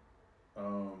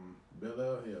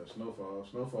 Bella, Snowfall.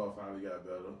 Snowfall finally got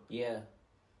better. Yeah.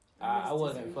 I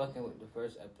wasn't fucking with the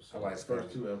first episode. I like the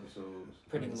first 2 episodes.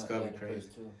 Pretty much Scully the crazy.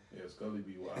 first 2. Yeah, Scully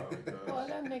be wild. Boy,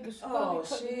 that nigga Scully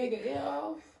cut the nigga ear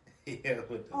off. Yeah,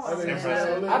 with the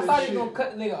I thought he gonna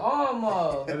cut the nigga arm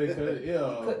off. They cut the ear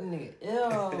off. He cut the nigga ear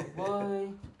off, boy.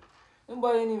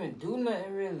 Nobody didn't even do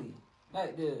nothing really.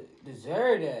 Like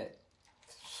deserve that.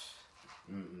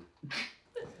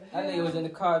 That nigga was in the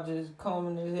car just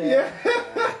combing his hair.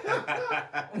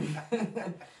 Yeah.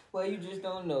 Well, you just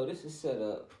don't know. This is set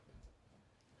up.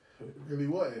 It really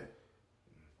wasn't.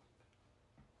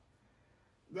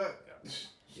 That.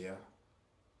 Yeah.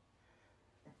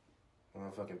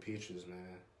 Motherfucking Peaches, man.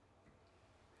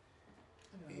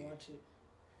 I gotta watch it.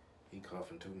 He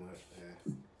coughing too much,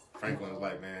 man. Franklin was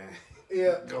like, man.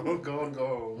 Yeah. Go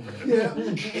on. Yeah.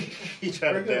 He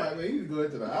tried Franklin to like, man, you need to go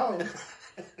into the house.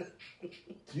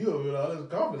 You over all this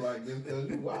coughing like this because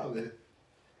you wildin'.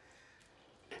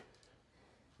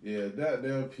 Yeah,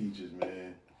 they're Peaches,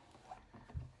 man.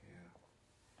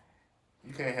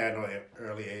 You can't have no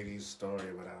early 80s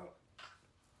story without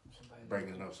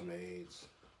bringing up some AIDS.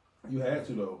 You have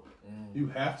to, though. You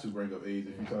have to bring up AIDS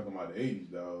if you're talking about the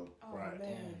 80s, dog. Oh, right. Man.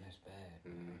 Damn, that's bad.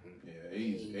 Yeah,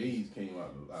 AIDS came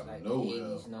out of Like nowhere.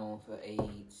 The 80s known for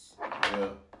AIDS. Yeah,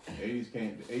 the AIDS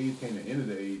came at the end of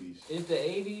the 80s. Is the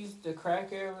 80s the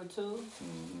crack era too?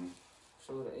 Mm-hmm.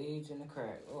 So the AIDS and the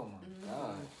crack. Oh my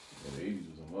god. Yeah, the 80s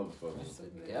was a motherfucker. That's the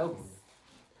devil.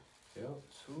 Yep.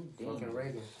 Too Fucking demons.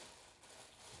 Reagan.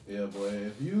 Yeah, boy,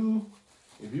 if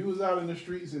you was out in the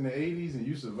streets in the 80s and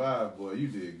you survived, boy, you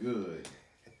did good.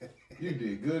 You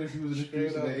did good if you was in the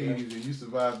streets in the 80s and you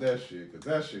survived that shit, because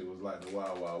that shit was like the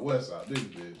Wild Wild West out this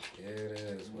bitch. Yeah, it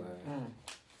is, man.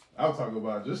 I was talking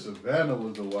about just Savannah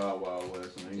was the Wild Wild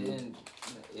West. Then,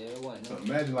 yeah, it wasn't so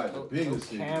imagine like the biggest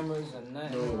cities. cameras or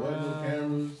nothing. No, it wasn't no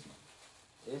cameras.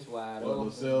 It's wide Wasn't open. no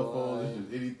cell boy. phones. It's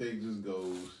just anything just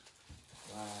goes.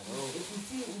 Wide If you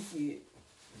see it, you see it.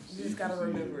 See You just if gotta see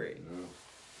remember it. Yeah.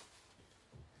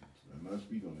 I'm not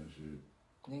speak on that shit.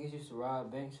 Niggas used to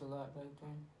rob banks a lot back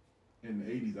then. In the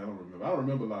 80s, I don't remember. I don't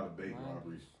remember a lot of bank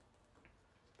robberies.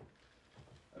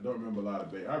 I don't remember a lot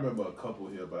of bank. I remember a couple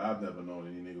here, but I've never known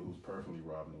any nigga who's personally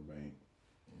robbed no bank.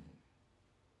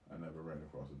 I never ran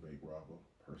across a bank robber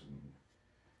personally.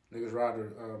 Niggas robbed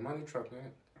a money truck,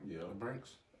 man. Yeah. The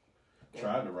Brinks.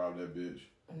 Tried to rob that bitch.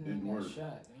 Didn't work.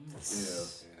 Shot,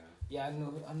 Yeah. I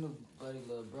knew Buddy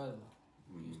little brother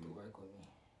who used to work with me.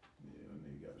 Yeah, that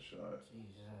nigga got shot.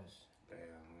 Jesus. Damn,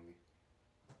 homie.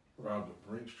 Robbed a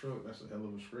Brinks truck. That's a hell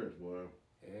of a stretch, boy.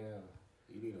 Yeah.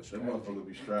 You need a That strategy. motherfucker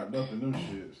be strapped up in them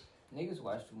shits. Niggas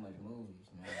watch too much movies,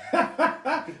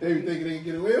 man. They be thinking they can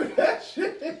get away with that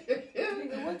shit.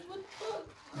 Nigga, what the fuck?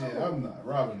 Yeah, I'm not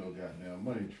robbing no goddamn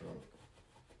money truck.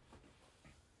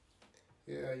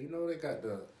 Yeah, you know they got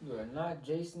the. You are not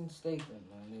Jason Statham,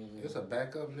 my nigga. It's a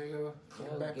backup nigga.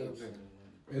 Mel Backup Gibson.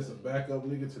 nigga. It's a backup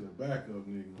nigga to the backup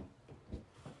nigga.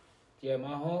 Yeah, my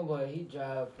homeboy, he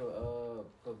drive for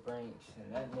Brinks,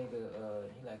 and that nigga,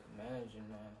 he like a manager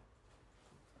now.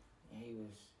 And he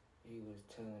was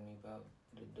telling me about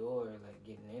the door, like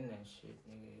getting in that shit,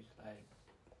 nigga. It's like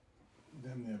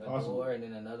Damn, door and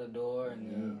then another door and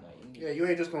then like, you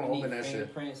ain't just gonna open that shit.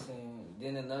 Fingerprints and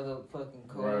then another fucking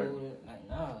code. Right. Like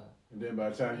nah. And then by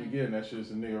the time you get in, that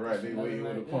shit's a nigga right there waiting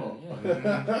with a pump.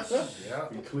 Yeah.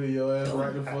 You clear your ass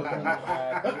right the fuck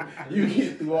out. You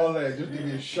get through all that just to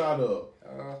get shot up.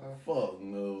 Fuck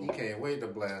no. He can't wait to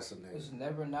blast a nigga. It's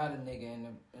never not a nigga in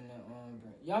the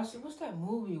y'all see what's that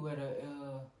movie where the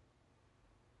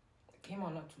it came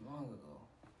out not too long ago.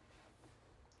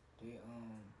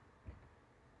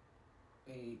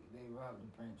 They robbed the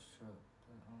Brinks truck,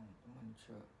 the money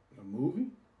truck. A movie?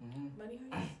 Money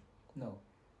Heist? No.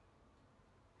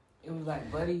 It was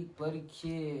like Buddy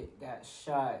Kid got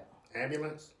shot.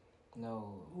 Ambulance?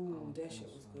 No. Ooh, that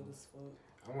shit was good as fuck.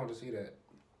 I want to see that.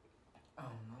 I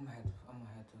don't know. I'm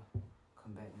gonna have to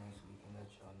come back next week and let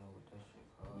y'all know what that shit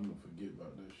called. I'm gonna forget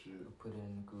about that shit. We'll put it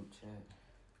in the group chat.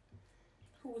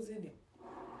 Who was in it?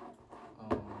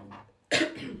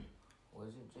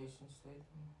 Was it Jason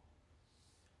Statham?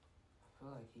 I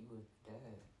feel like he was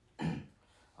dead.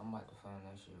 I'm about to find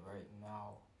that shit right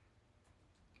now.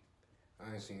 I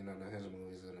ain't seen none of his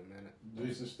movies in a minute.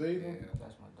 Jason Statham? Yeah.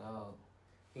 That's my dog.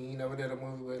 He never did a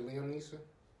movie with Liam Neeson?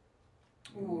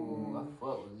 Ooh, I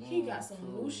fuck with Liam. He got some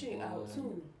new shit out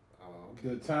too.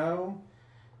 The Town?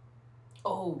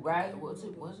 Oh, right. Was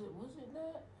it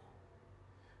that?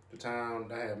 The Town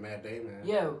that had Matt Damon.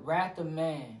 Yeah, Wrath of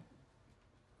Man.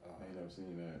 I ain't never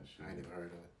seen that shit. I ain't even heard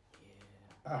of it.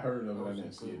 I heard of it, I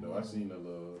didn't see it though. I seen the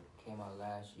little. Came out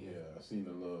last year. Yeah, I seen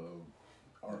the little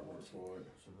artwork for it.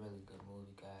 It's a really good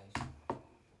movie, guys.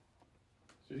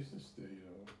 Jason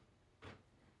Statham.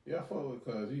 Yeah, I fuck with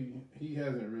cuz he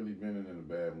hasn't really been in a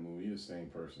bad movie. He's the same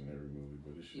person in every movie,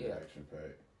 but this shit action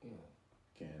packed. Yeah.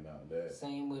 Can't knock that.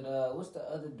 Same with what's the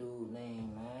other dude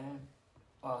name, man?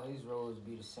 Oh, his roles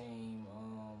be the same.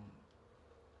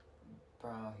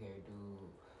 Brown hair dude.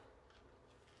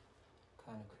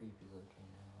 Kind of creepy looking.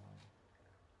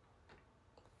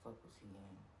 The fuck was he in?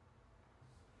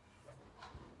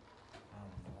 I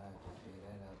don't know. I have to figure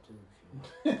that out too.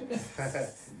 Shit.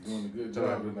 Doing a good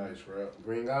job tonight, Scrap.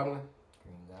 Green Goblin?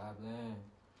 Green Goblin.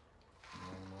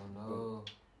 No.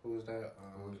 Who was that?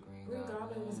 Green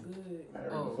Goblin was good. Harry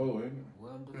Defoe, isn't it?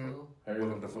 Willem Dafoe?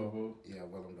 Willem Dafoe. Yeah,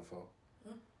 Willem Dafoe.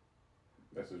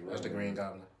 That's his real That's the name. Green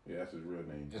Goblin. Yeah, that's his real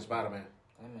name. And Spider-Man.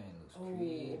 That man looks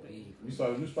creepy. You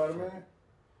saw the new Spider-Man?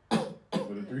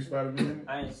 With the 3 Spider-Man in it?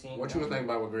 I ain't seen What you was thinking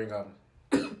about with Green Goblin?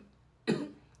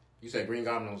 You said Green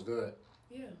Goblin was good.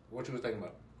 Yeah. What you was thinking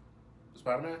about?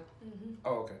 Spider-Man?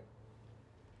 Oh, okay.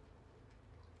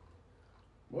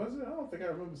 Was it? I don't think I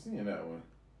remember seeing that one.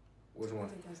 Which one?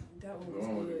 That one The was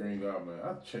one with the good. Green Goblin.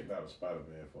 I checked out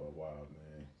Spider-Man for a while,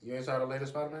 man. You ain't saw the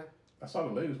latest Spider-Man? I saw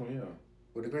the latest one, yeah.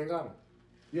 With the Green Goblin?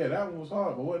 Yeah, that one was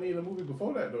hard, but wasn't even a movie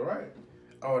before that, though, right?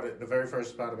 Oh, the very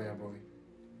first Spider-Man movie.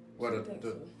 Well, I think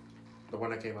so. the one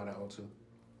that came out in 2002.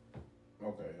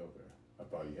 Okay. I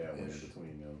thought he had one in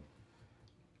between them.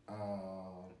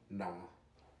 Nah.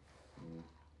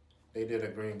 They did a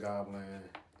Green Goblin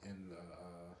in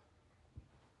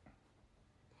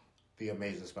the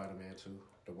Amazing Spider-Man 2,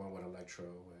 the one with Electro.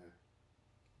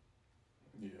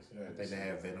 Yes, I think they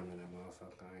had Venom in that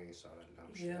motherfucker. I ain't saw that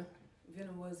dumb shit. Yeah.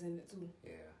 Venom was in it too.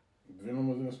 Yeah. Venom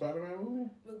was in the Spider-Man movie?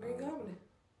 The Green Goblin.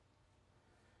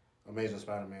 Amazing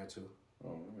Spider-Man 2.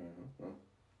 Oh, okay.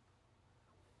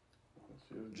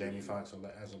 Jamie Foxx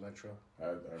as Electro. I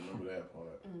remember that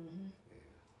part.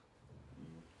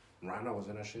 Rhino was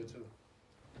in that shit too.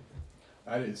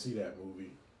 I didn't see that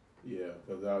movie. Yeah,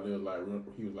 because out there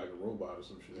he was like a robot or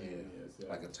some shit. Yeah,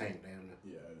 like a tank, damn it.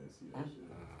 Yeah, I didn't see that shit.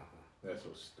 That's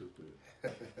so stupid.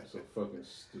 So fucking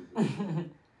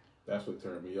stupid. That's what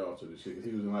turned me off to the shit. Cause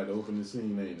he was in like the opening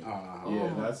scene, ain't it? Yeah,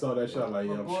 and I saw that shot like,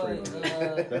 yeah, I'm straight on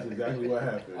that. That's exactly what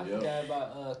happened. I forgot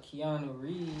about Keanu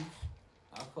Reeves.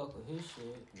 I fuck with his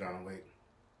shit. John Wick.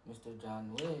 Mr.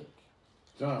 John Wick.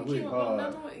 John Wick,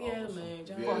 yeah, man.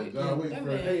 John Wick,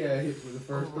 they had hit for the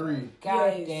first 3.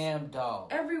 Goddamn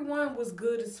dog. Everyone was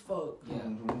good as fuck. Yeah.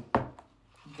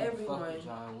 Everyone.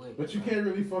 John Wick, but you can't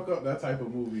really fuck up that type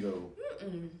of movie though.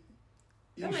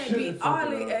 That man be all ass.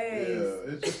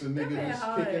 Yeah, it's just a nigga just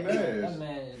kicking ass. That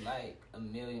man is like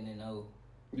 $1 million and oh.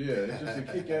 Yeah, it's just a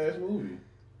kick-ass movie.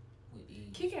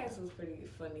 Kick-Ass was pretty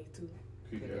funny too.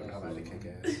 Kick-Ass. I like the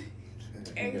Kick-Ass.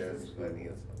 Kick-Ass was funny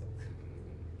as fuck.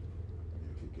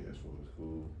 Kick-Ass was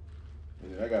cool. And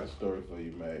then I got a story for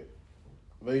you, Mac.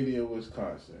 Lady in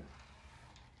Wisconsin.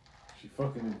 She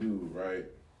fucking a dude, right?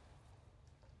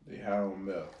 They high on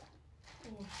meth. I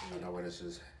know where this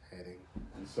is heading.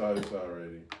 You saw this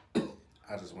already.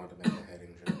 I just wanted to make a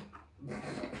heading joke.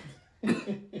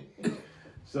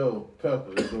 So,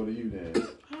 Pepper, let's go to you then.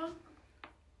 Huh?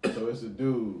 So it's a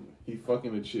dude. He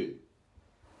fucking a chick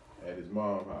at his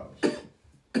mom's house.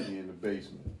 He in the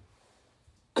basement.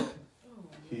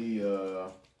 He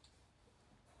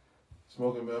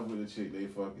smoking meth with a chick. They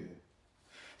fucking.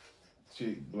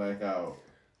 Chick black out.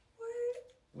 What?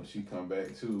 When she come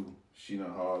back to, she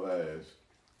done haul ass.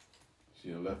 She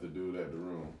done left the dude at the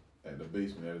room, at the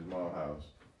basement at his mom's house.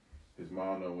 His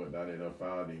mom done went down there and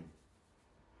found him.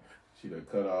 She done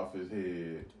cut off his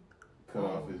head, cut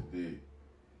off his dick,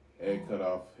 and cut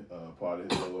off part of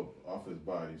his lower off his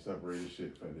body, separated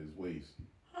shit from his waist.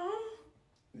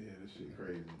 Yeah, this shit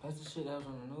crazy. That's the shit that was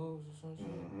on the news or something.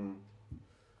 Mm-hmm.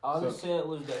 All it said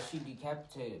was that she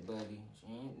decapitated Buddy.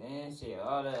 They didn't say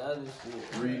all that other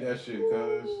shit. Read that shit,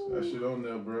 cuz. That shit on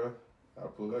there, bruh. I'll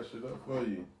pull that shit up for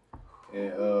you.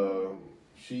 And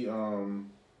she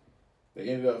they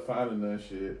ended up finding that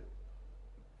shit.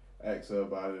 Asked her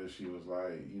about it. She was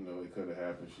like, you know, it could have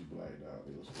happened. She blacked out.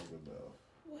 It was fucking bad.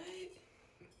 What?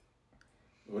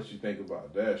 What you think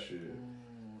about that shit?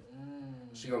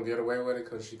 She gonna get away with it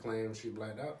because she claims she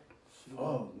blacked out?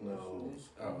 Oh, no.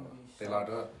 They locked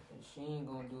up? She ain't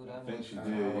gonna do that. I think she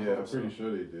did. Yeah, I'm pretty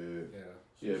sure they did.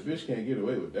 Yeah, bitch can't get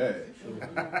away with that.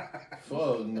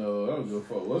 Fuck no. I don't give a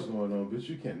fuck what's going on, bitch.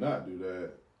 You cannot do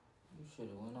that. You should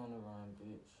have went on the run,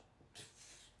 bitch.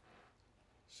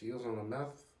 She was on a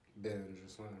meth binge or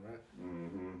something, right?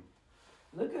 Mm-hmm.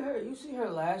 Look at her. You see her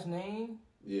last name?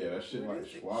 Yeah, that shit like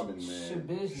Schwabin, man.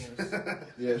 Shabusiness.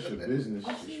 Yeah, Shabusiness.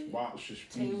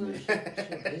 Shabusiness.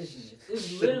 Shabusiness.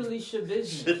 It's literally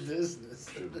Shabusiness.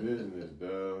 Shabusiness,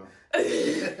 dog.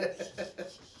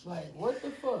 Like, what the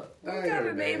fuck? What kind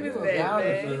of name is that,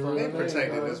 man? They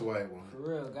protected this white one. For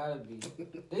real, gotta be.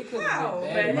 They could How, have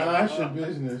man? been Mind your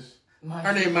business.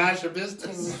 Her name Mind Your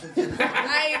Business. I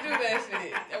ain't do that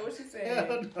shit. That's what she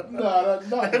said. Nah, that's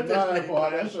not the nine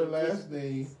part. That's her last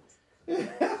name.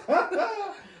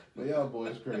 But y'all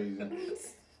boys crazy.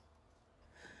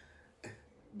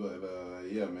 But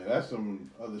yeah, man, that's some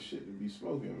other shit to be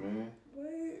smoking, man.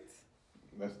 What?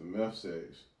 That's the meth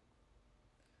sex.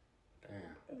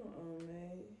 Damn.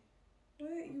 Man.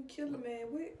 What? You kill a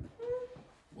man? What?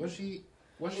 Was she?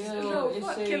 No, it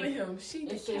fuck say, killing him.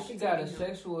 They said she got a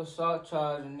sexual assault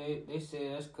charge, and they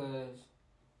said that's because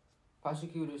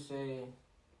prosecutors say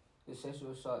the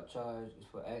sexual assault charge is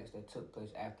for acts that took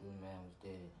place after the man was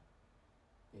dead.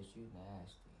 Bitch, you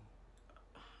nasty.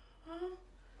 Huh?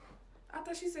 I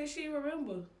thought she said she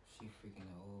remember. She freaking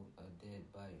a dead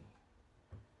body.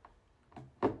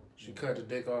 She cut the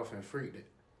dick off and freaked it.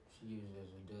 She used it as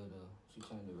a dildo. She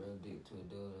turned the real dick to a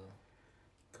dildo.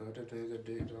 Cut the nigga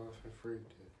dick off and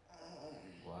freaked it.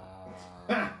 Wow.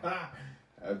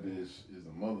 That bitch is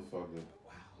a motherfucker.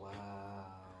 Wow.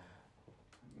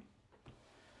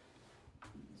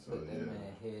 So Put that yeah.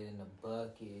 man head in a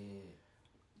bucket.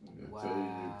 I tell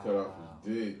you, cut off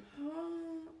his dick.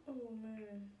 Oh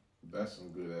man. That's some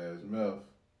good ass meth.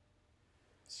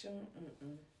 Sure.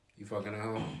 You fucking at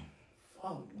home?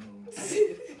 Fuck no.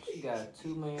 She got a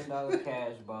 $2 million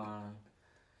cash bond.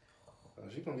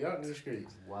 She gonna be out in the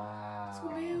streets. Wow.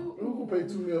 Who gonna pay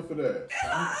 $2 million for that?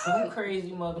 Some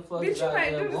crazy motherfuckers Bitch, you out might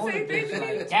there do the want a same thing bitch to me.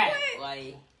 like that.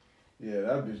 Like, Yeah,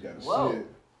 that bitch got a whoa. shit.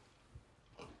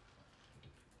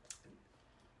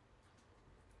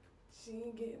 She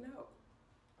ain't getting out.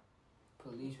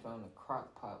 Police found a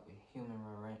crock pot with human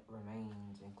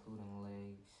remains, including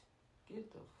legs.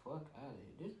 Get the fuck out of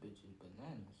here. This bitch is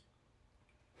bananas.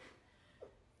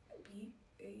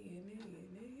 B-A-N-A-N-A-S.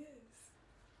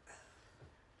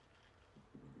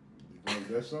 You like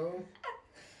that song?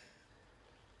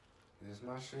 This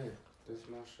my shit.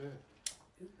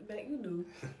 Back you do.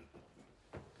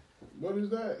 What is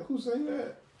that? Who sang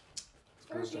that?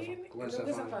 Gwen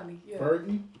Stefani. Yeah.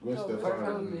 Fergie? Gwen No,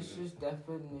 Stefani. Fergalicious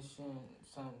definition,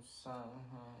 some,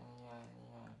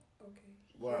 Okay.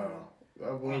 Wow.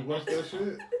 That boy, what's that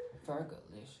shit?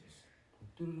 Fergalicious.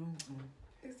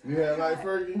 You had like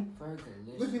Fergie?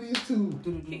 Fergalicious. Look at these two.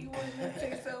 He wanna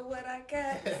taste of what I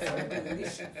got.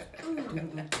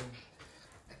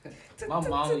 My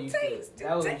mama used to,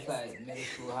 that was like middle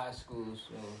school, high school,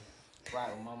 so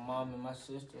right with my mom and my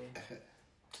sister,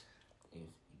 they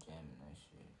used to be jamming that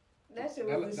shit. That shit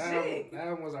was the shit. That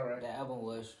album was alright. That album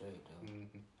was straight though.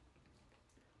 Mm-hmm.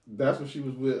 That's when she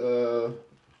was with,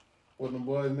 what the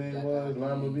boy's name was?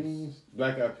 Lima Beans?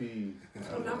 Black Eyed Peas.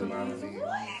 Lima Beans.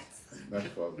 That's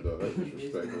fucked up. That's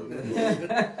disrespectful.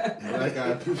 Black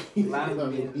Eyed Peas. Lima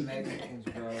Beans Mexicans,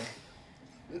 bro.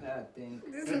 I think.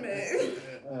 This man.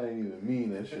 I ain't even mean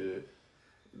that shit.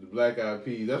 The Black Eyed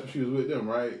Peas. That's when she was with them,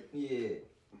 right? Yeah.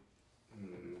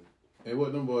 And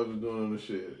what them boys was doing on the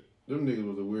shit. Them niggas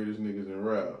was the weirdest niggas in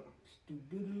rap.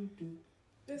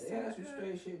 This They had some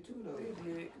straight shit too though. They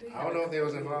I don't know if they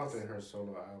was involved in her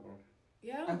solo album.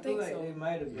 Yeah, I I don't feel think like so. they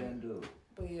might have been dude.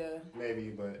 But yeah. Maybe,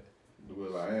 but The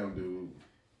Will I Am dude.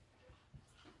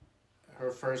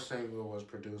 her first single was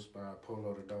produced by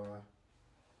Polo the Dawn,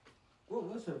 What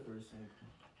was her first single?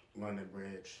 London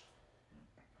Bridge.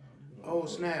 Oh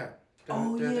snap!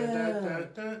 Oh,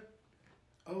 yeah.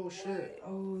 Oh shit!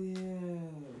 Oh yeah.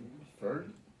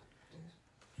 Fergie?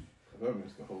 That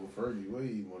means the whole Fergie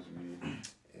wave must be.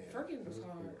 Yeah, Fergie was that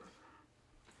hard.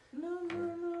 good. No,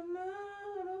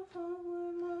 don't fuck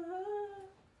with my heart.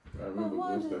 I remember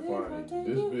Gwen Stefani.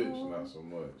 This bitch, not so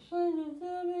much. When you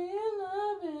tell me in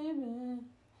love, baby,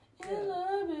 in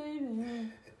love,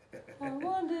 baby. I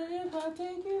wonder if I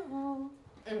take you home.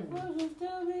 Would you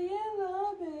still be in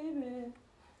love, baby?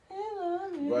 In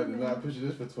love, baby. But I did not picture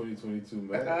this for 2022,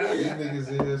 man. These niggas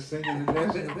in here singing the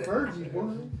dancing to Fergie,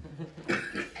 boy.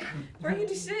 Fergie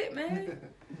the shit, man.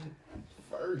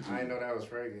 Fergie. I didn't know that was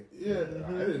Fergie. Yeah, I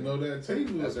didn't know that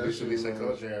Taylor was That's that Lisa shit.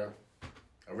 Kojal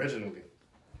originally.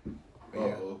 But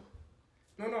yeah. Uh-oh.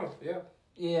 No, yeah.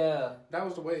 Yeah. That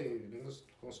was the way niggas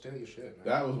gonna steal your shit, man.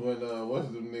 That was when, what's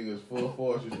them niggas, Full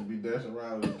Force used to be dancing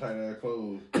around in tight ass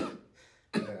clothes.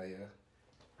 Yeah.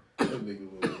 Them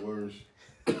niggas was the worst.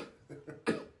 Them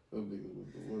niggas was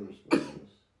the worst. Man.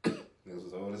 This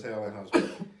was old as hell in hospital.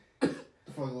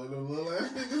 Fucking with them little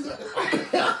ass niggas.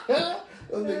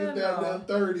 Those niggas down there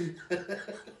 30.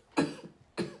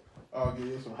 I'll give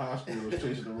you some hospitals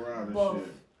chasing them around and Both.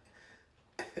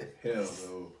 shit. Hell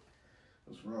no.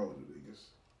 What's wrong with the niggas?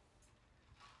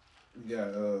 We got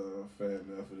fan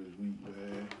enough for this week,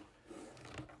 man.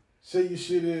 Say your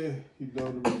shit in. You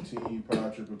know the routine.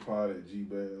 Power Tripping Pod at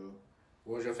Gmail.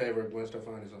 What was your favorite Gwen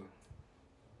Stefani song?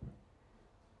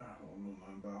 I don't know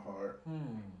nothing about heart.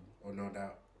 Or No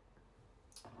Doubt?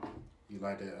 You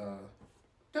like that,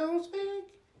 Don't speak,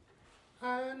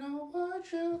 I know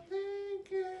what you're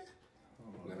thinking.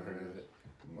 Never heard of it.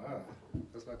 Wow.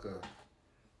 That's like a...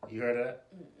 You heard of that?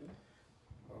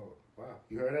 Oh, wow.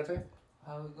 You heard that thing?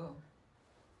 How it go?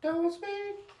 Don't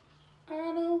speak,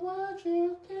 I know what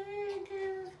you're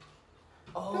thinking.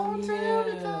 Oh Don't yeah. tell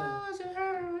me 'cause it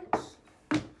hurts.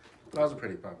 That was a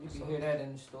pretty You popular can song. hear that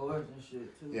in the stores and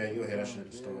shit too. Yeah, you'll hear that shit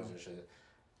in stores and shit.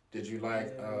 Did you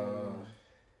like,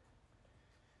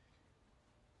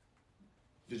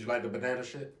 Did you like the banana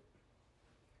shit?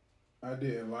 I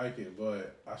didn't like it,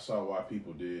 but I saw why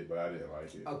people did, but I didn't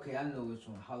like it. Okay, I know which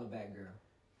one. Holla Back Girl.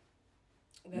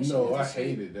 That shit No, was I the shit.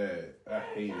 hated that. I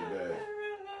hated that.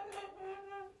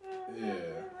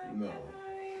 Yeah, no.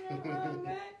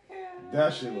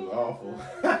 That shit was awful.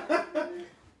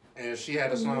 And she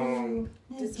had a song.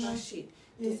 This my shit.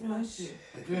 This my shit.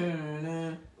 Boy,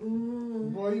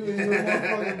 you in your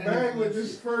motherfucking bag with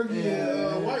this Fergie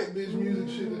and white bitch music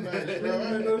shit tonight, bro. I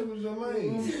didn't know this was your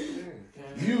lane.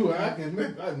 You, I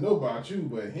know about you,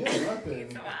 but him, I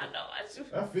couldn't.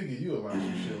 I figured you would like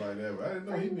some shit like that, but I didn't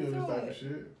know he knew this type of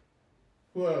shit.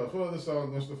 Who else? What other song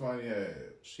Gwen Stefani had?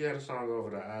 She had a song over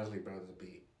the Isley Brothers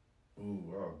beat. Ooh,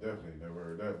 I've definitely never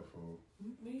heard that before.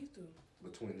 Me too.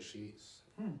 Between the Sheets.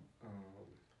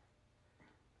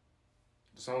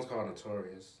 The song's called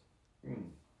Notorious.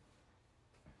 Didn't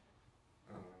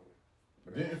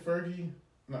didn't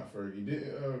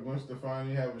Gwen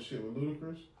Stefani have a shit with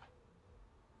Ludacris?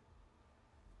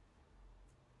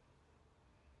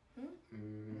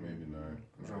 Maybe not.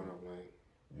 I'm drawing a blank.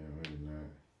 Yeah, maybe not.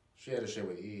 She had a shit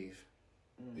with Eve.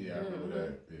 Yeah, I remember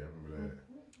that. Yeah, I remember that.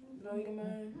 Blow your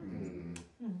mind.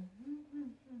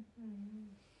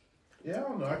 Yeah, I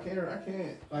don't know. I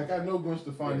can't. Like, I know Gwen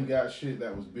Stefani got shit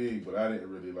that was big, but I didn't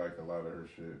really like a lot of her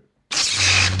shit.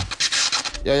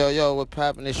 Yo, what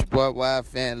poppin'? It's your boy, Wild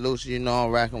Fan Lucy. You know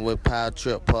I'm rockin' with Power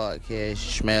Trip Podcast.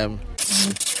 Smell me.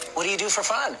 What do you do for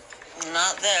fun?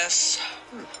 Not this.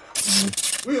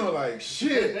 We don't like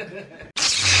shit.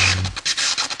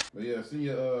 But yeah, send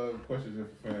your questions in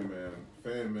for fan mail.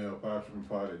 Fan mail,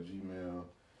 powertrippingpod at Gmail,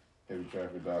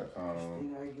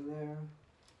 heavytraffic.com. Christina Aguilera.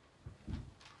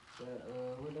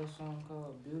 What that song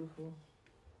called? Beautiful.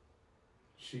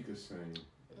 She could sing.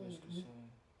 She could sing.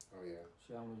 Oh yeah.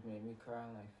 She almost made me cry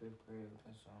in like 5th grade with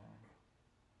that song.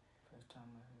 First time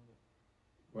I heard it.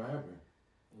 What happened?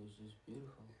 It was just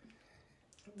beautiful.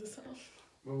 The song.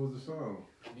 What was the song?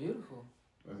 Beautiful.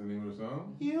 That's the name of the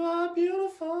song? You are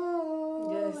beautiful.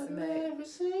 Yes, in mate. every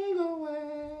single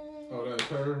way. Oh, that's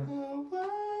her? The world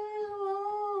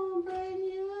won't bring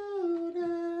you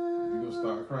down. You gonna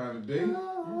start crying today?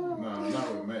 Nah,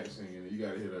 not with Max singing it. You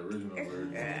gotta hear the original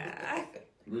version.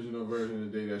 Original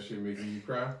version today, that shit making you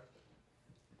cry?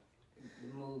 The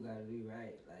mood gotta be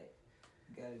right. Like,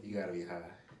 You gotta be high.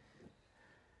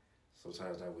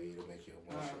 Sometimes that weed will make you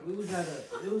emotional. It was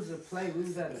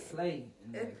at a play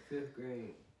in like 5th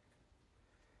grade.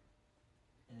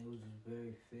 And it was just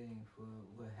very fitting for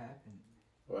what happened.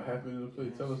 What happened in the play?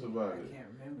 Tell us about it. I can't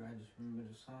remember. I just remember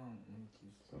the song. And it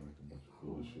just sound like a bunch of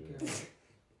bullshit.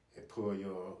 It pulled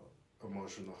your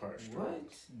emotional heartstrings. What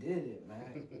did it,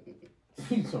 man?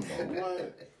 You talking about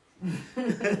what?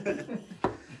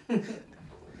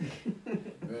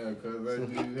 Yeah, cause that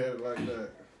dude had it like that.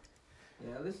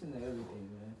 Yeah, I listen to everything,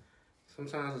 man.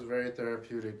 Sometimes it's very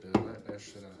therapeutic to let that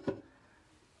shit out.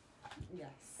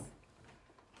 Yes.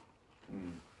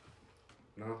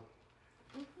 No?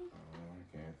 I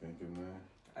can't think of that.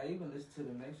 I even listen to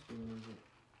the Mexican music.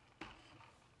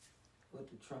 With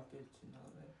the trumpets and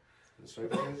all that. The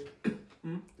circus music?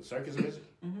 The circus music?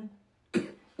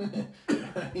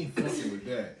 I ain't fucking with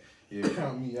that. Yeah,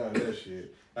 count me out of that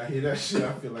shit. I hear that shit,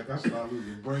 I feel like I start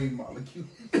losing brain molecules.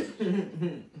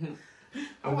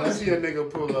 I want to see a nigga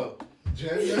pull up.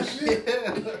 Jazz that shit?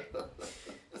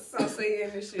 Stop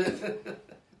saying this shit.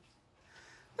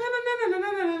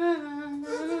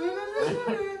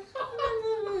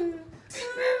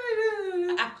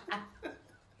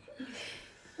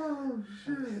 Oh,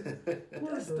 shit.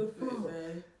 That's stupid,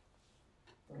 man.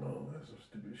 Oh, that's some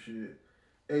stupid shit.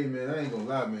 Hey, man, I ain't gonna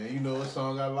lie, man. You know a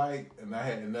song I like, and I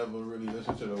had to never really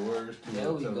listen to the words to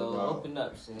There we go. about, Open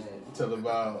up, Sam. Till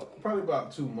probably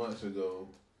about 2 months ago.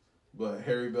 But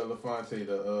Harry Belafonte,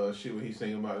 the shit where he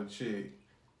singing about the chick,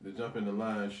 the jump in the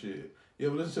line shit. You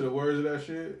ever listen to the words of that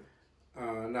shit?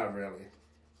 Not really.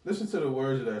 Listen to the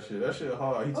words of that shit. That shit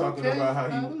hard. He talking about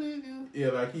how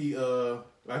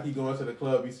like he going to the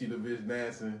club, he see the bitch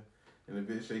dancing, and the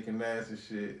bitch shaking ass and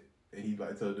shit. And he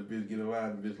like told the bitch get in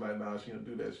line. The bitch like, nah, she don't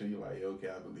do that shit. He like, okay,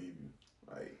 I believe you.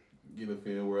 Like, get up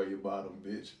in where your bottom,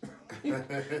 bitch.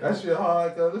 That shit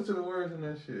hard, cuz. Listen to the words in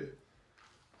that shit.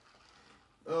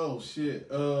 Oh shit.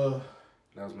 That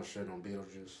was my shit on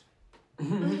Beetlejuice.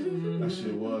 That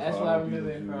shit was. That's hard where I on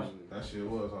remember it Beetlejuice. from. That shit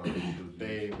was on Beetlejuice.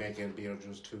 They making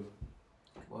Beetlejuice 2.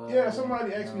 Well, Yeah,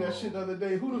 somebody asked me that shit the other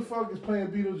day. Who the fuck is playing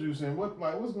Beetlejuice and what's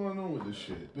going on with this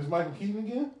shit? Is Michael Keaton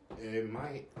again? It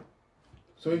might.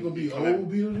 So he gonna be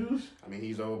old Beetlejuice? I mean,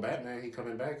 he's old Batman. He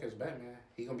coming back as Batman.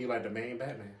 He gonna be like the main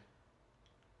Batman.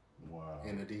 Wow.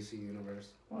 In the DC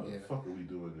universe. Why the fuck are we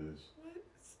doing this?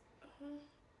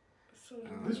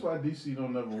 This is why DC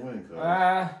don't never win, cuz.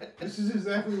 This is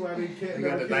exactly why they can't. You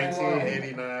got the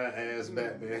 1989 ass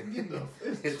Batman.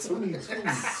 It's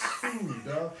 2022,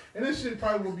 dog. And this shit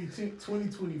probably will be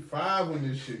 2025 when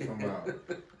this shit come out.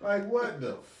 Like, what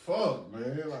the fuck,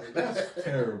 man? Like, that's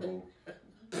terrible.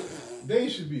 They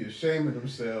should be ashamed of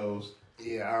themselves.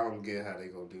 Yeah, I don't get how they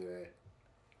gonna do that.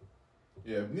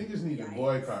 Yeah, niggas need to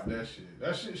boycott that shit.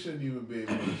 That shit shouldn't even be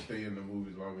able to stay in the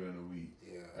movies longer than a week.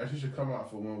 Yeah. That shit should come out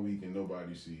for 1 week and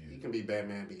nobody see it. He can be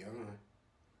Batman Beyond.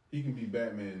 He can be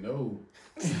Batman, no.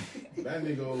 That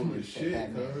nigga old as shit,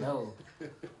 Batman, cuz. no.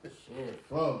 Shit.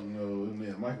 Fuck no,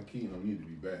 man. Michael Keaton don't need to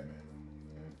be Batman no more,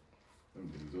 man.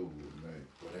 Them niggas over with, man.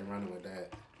 Well, they running with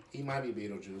that. He might be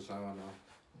Beetlejuice. I don't know.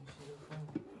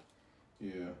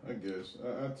 Yeah, I guess.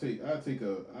 I take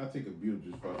a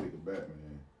Beetlejuice if I take a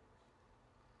Batman.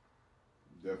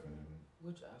 Definitely.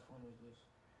 Which iPhone is this?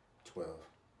 12.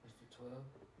 Is the 12?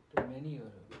 The mini or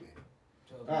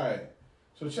the 12? Alright.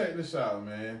 So check this out,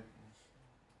 man.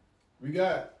 We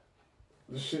got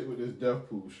the shit with this death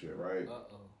pool shit, right?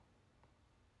 Uh-oh.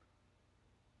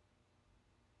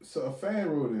 So a fan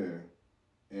wrote in,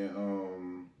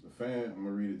 and the fan, I'm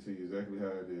gonna read it to you exactly how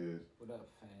it is. What up,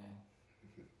 fan?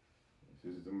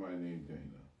 This is somebody named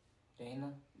Dana.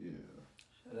 Dana? Yeah.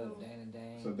 What up, Dana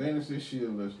Dane? So Dana says she a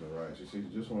listener, right? She says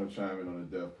she just want to chime in on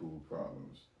the death pool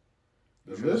problems.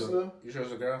 The You listener. You sure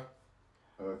it's a girl?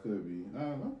 Could be.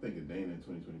 I'm thinking Dana in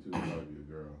 2022 would probably be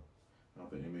a girl. I don't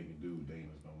think they making dude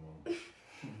Danas no more.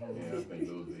 Yeah, I think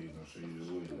those days I'm sure you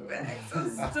would. That's so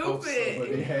stupid. But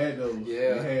they had those.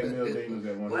 Yeah. They had male Danas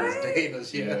at one What? time.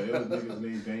 Danas, yeah. Yeah, it was niggas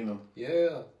named Dana.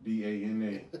 Yeah.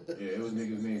 D-A-N-A. Yeah, it was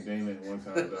niggas named Dana at one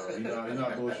time, dog. He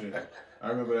not bullshit. I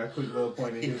remember that quick little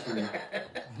point in history.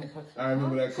 I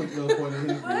remember that quick little point in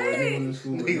history where he was in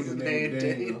school with niggas named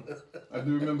Dana. I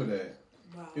do remember that.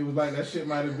 Wow. It was like that shit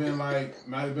might have been like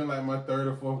my 3rd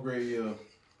or 4th grade year.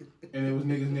 And it was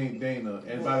niggas named Dana.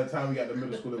 And by the time we got to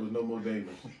middle school, there was no more Danas.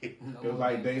 It was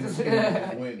like Dana's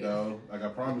just went, dog. Like I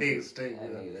promise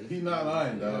you. He's not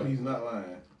lying, dog. He's not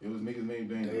lying. It was niggas named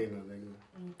Dana. Okay.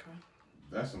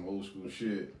 That's some old school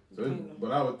shit. So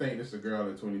but I would think this is a girl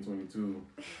in 2022.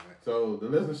 So the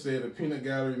listener said the peanut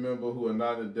gallery member who are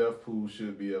not in death pool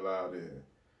should be allowed in.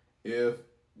 If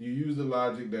you use the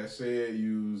logic that said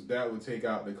use, that would take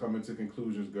out the coming to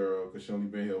conclusions girl because she only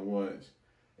been here once.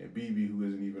 and BB, who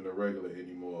isn't even a regular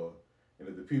anymore. And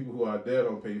if the people who are there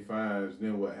don't pay fines,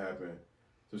 then what happened?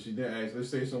 So she then asked, let's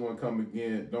say someone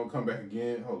don't come back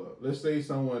again. Hold up. Let's say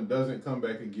someone doesn't come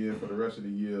back again for the rest of the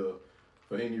year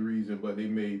for any reason, but they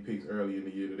made picks early in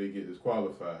the year that they get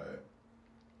disqualified.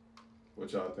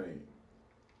 What y'all think?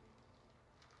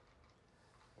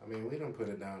 I mean, we don't put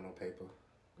it down on paper.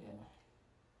 Yeah.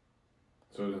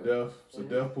 So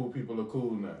deaf pool people are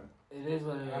cool now. It is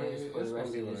what it is for the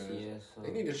rest of this year. So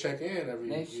they need to check in every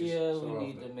next year. We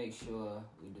need to make sure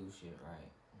we do shit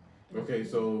right. Okay,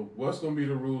 so what's gonna be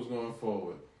the rules going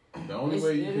forward? The only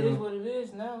way you it can. Is what it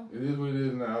is now. It is what it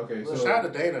is now. Okay, well, so shout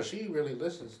out to Dana. She really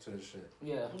listens to this shit.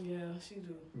 Yeah, she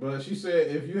do. But she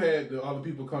said if you had all the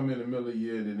people come in the middle of the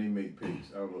year, then they make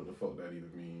picks. I don't know what the fuck that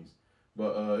even means.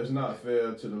 But it's not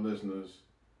fair to the listeners.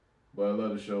 But I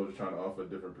love the show to trying to offer a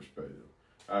different perspective.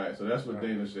 All right, so that's what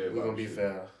Dana said. We're gonna be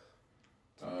fair.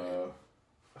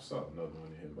 I saw another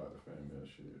one here about the fan mail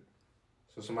shit.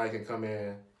 So somebody can come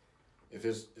in if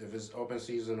it's open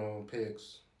season on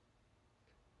picks.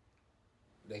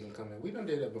 They can come in. We done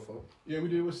did that before. Yeah, we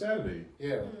did it with Saturday.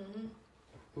 Yeah. Mm-hmm.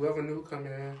 Whoever new come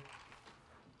in,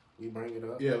 we bring it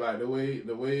up. Yeah, like the way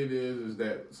it is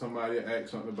that somebody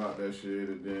asks something about that shit,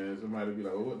 and then somebody be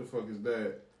like, "Well, what the fuck is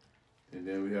that?" And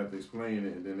then we have to explain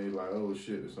it, and then they like, "Oh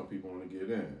shit!" That some people want to get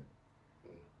in.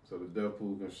 So the deaf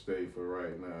pool can stay for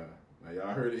right now. Now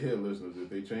y'all heard it here, listeners. If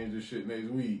they change this shit next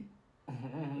week,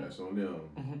 that's on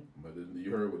them. But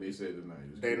you heard what they said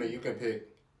tonight. Dana, you can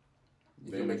pick.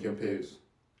 You can make your picks.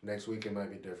 Next week it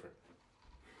might be different.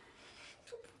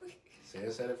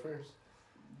 Said it first.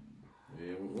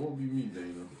 Yeah, it won't be me,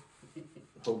 Dana.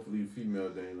 Hopefully female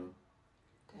Dana.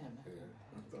 Damn.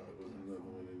 I thought it was another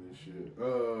one in this shit.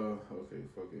 Okay,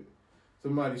 fuck it.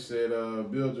 Somebody said,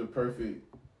 build your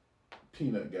perfect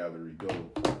peanut gallery. Go.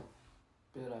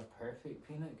 Build a perfect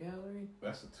peanut gallery?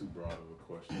 That's too broad of a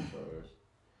question for us.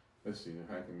 Let's see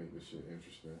how I can make this shit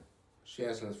interesting. She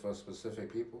asking us for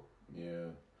specific people?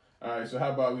 Yeah. Alright, so how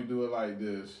about we do it like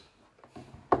this?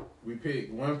 We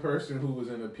pick one person who was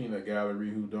in the peanut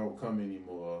gallery who don't come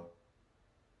anymore,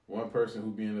 one person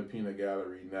who be in the peanut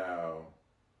gallery now,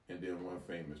 and then one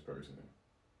famous person.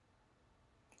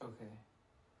 Okay.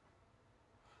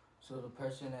 So the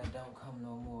person that don't come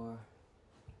no more,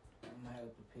 I might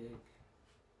have to pick.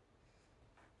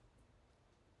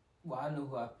 Well, I know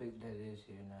who I picked that is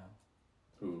here now.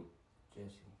 Who?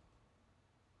 Jesse.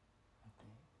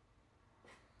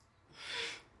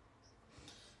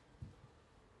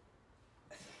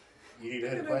 You need to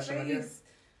hit the question again?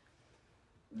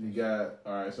 You got,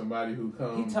 alright, somebody who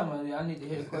comes. He telling me I need to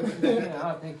hit a question again.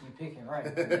 I don't think you picking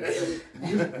right.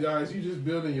 Guys, you just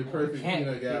building your perfect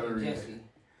peanut gallery. Jesse.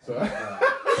 So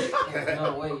there's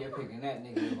no way you're picking that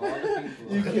nigga of all the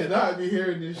people. You cannot be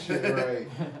hearing this shit right.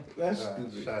 That's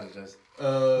stupid. Shout out to Jesse.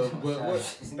 But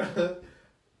what?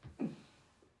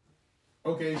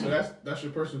 Okay, so that's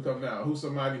your person who come now. Who's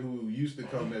somebody who used to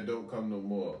come that don't come no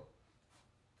more?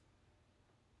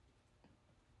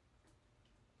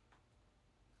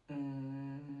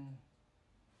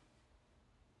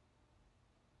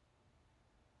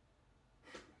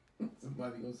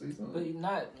 Somebody gonna say something? But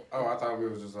not. Oh, I thought we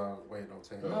was just waiting on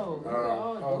tape. No,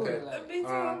 okay. Like, me too.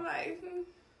 I'm like,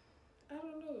 I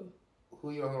don't know.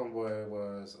 Who your homeboy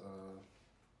was?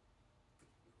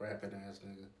 Rapping ass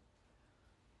nigga.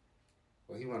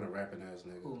 Well, he wasn't a rapping ass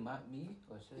nigga. Who, me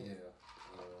or shit?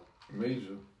 Yeah.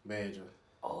 Major.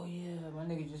 Oh yeah, my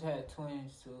nigga just had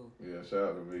twins too. Yeah, shout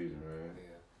out to Major, man.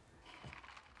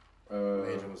 Yeah.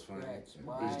 Major was funny.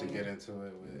 We used to get into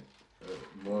it with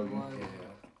Morgan.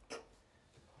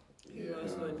 Yeah, that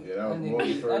was Morgan. That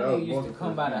nigga used to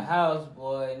come by the house,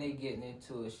 boy, and they getting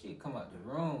into it. She come out the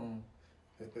room.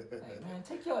 Like, man,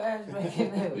 take your ass back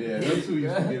in there. Yeah, them two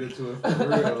used to get into it for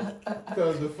real.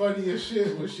 Because the funniest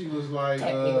shit was she was like,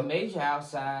 that nigga Major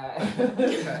outside.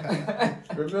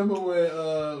 Remember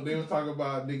when they was talking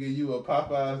about, nigga, you a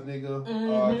Popeyes nigga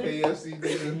or a KFC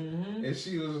nigga? And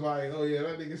she was like, oh yeah,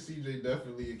 that nigga CJ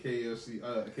definitely a KFC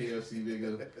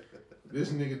nigga. This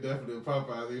nigga definitely a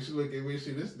Popeyes nigga. She look at me,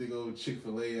 shit, this nigga old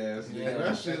Chick-fil-A ass nigga. Yeah.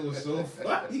 That shit was so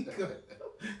funny.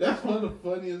 That's one of the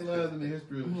funniest lines in the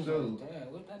history of the show.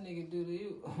 Damn, what that nigga do to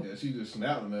you? Yeah, she just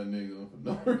snapped on that nigga for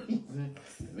no reason.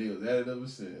 And they was at it ever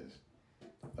since.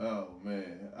 Oh,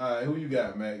 man. All right, who you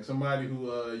got, Mac? Somebody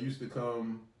who used to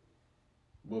come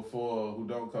before, who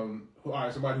don't come. All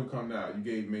right, somebody who come now. You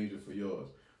gave Major for yours.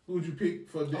 Who would you pick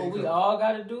for Oh, we all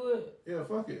got to do it? Yeah,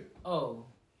 fuck it. Oh.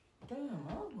 Damn,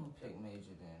 I was going to pick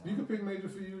Major then. You can pick Major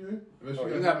for you then.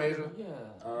 You got Major?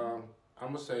 Yeah.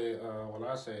 I'm going to say,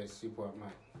 I say Seaport Mike.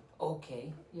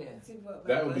 Okay, yeah.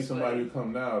 That would be somebody who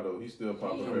come now though. He still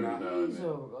pop up every now and He's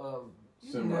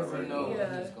then. Semi never right know now.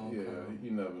 when he's gonna Yeah, come.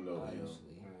 you never know him. Honestly.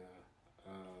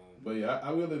 But yeah,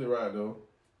 I will let it ride though.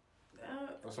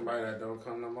 Or somebody that don't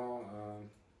come no more.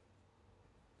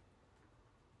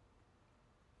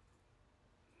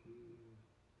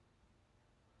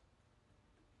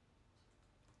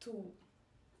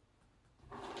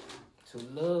 Too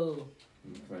low.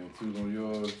 You playing two on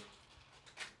yours.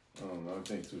 I don't know. I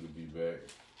think two to be back.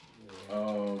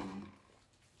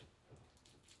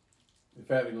 If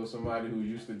I had to go somebody who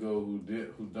used to go who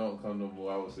don't come no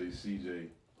more, I would say CJ.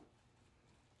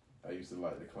 I used to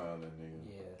like the clown that nigga.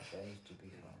 Yeah, that used to be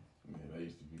fun. Yeah, that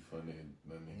used to be funny.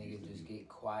 Nigga just get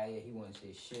quiet. He wasn't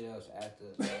say shit else after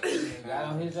got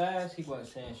on his ass. He wasn't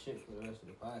saying shit for the rest of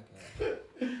the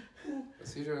podcast.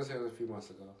 CJ was here a few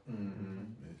months ago.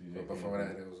 Mm-hmm. But before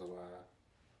that, it was a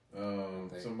while.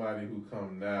 Somebody who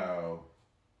come now.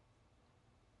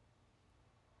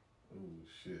 Ooh,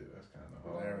 shit, that's kind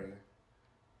of hard. Larry.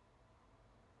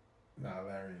 Nah,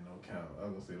 Larry don't count. I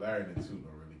was gonna say Larry and two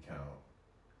don't really count.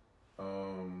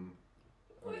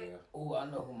 Oh, I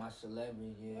know who my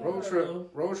celebrity is.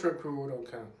 Road trip crew don't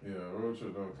count. Yeah, road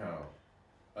trip don't count.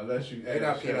 Unless you They add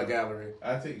not Chef. peanut gallery.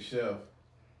 I take Chef.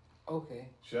 Okay.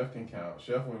 Chef can count.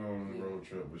 Chef went on the road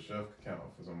trip, but Chef can count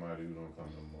for somebody who don't come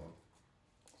no more.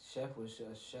 Chef was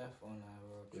a chef on that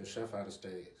road trip. Yeah, Chef out of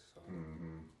state. So.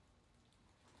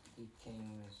 He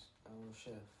came as our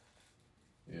chef.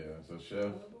 Yeah, so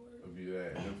Chef would be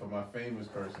that. And then for my famous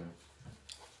person,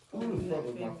 who the fuck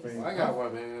was my famous? I got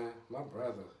one, man. My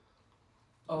brother.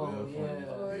 Oh, Will yeah. funny.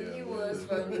 Oh, Yeah, he Will was is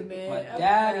funny, man. My I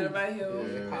daddy. forgot about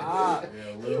him.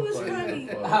 Yeah, He Will was funny. funny.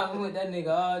 as fuck. I with that nigga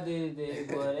all day today,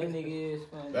 boy. That nigga is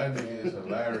funny. That nigga is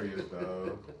hilarious,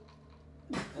 dog.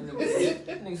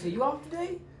 That nigga said, you off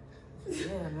today?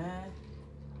 Yeah, man.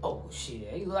 Oh, shit.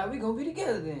 He look like we gonna be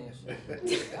together then.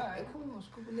 Alright, come on.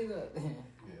 Scoop a nigga up then.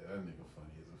 Yeah, that nigga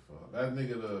funny as a fuck.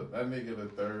 That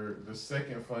nigga the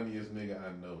second funniest nigga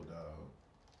I know, dog.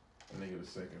 That nigga the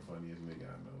second funniest nigga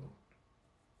I know.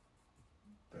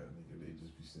 That nigga, they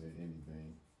just be saying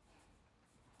anything.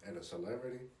 And a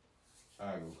celebrity?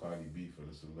 I go Cardi B for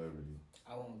the celebrity.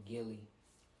 I want Gilly.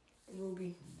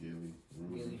 Ruby.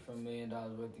 Gilly from $1 Million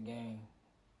Worth of Game.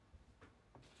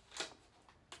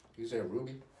 You said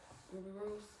Ruby? Ruby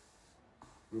Rose.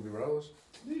 Ruby Rose?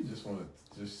 You just want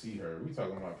to just see her. We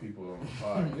talking about people on the You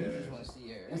podcast. just want to see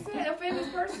her. You said a famous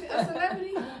person, a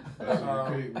celebrity? That's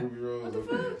what you pick, Ruby Rose. What the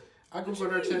okay. fuck? I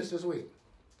googled her tits this week.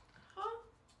 Huh?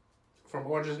 From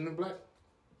Orange is the New Black?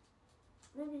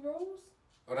 Ruby Rose?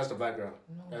 Oh, that's the black girl.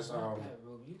 No, That's not that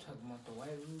Ruby. You talking about the white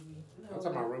Ruby? No. I'm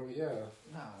talking about Ruby, yeah.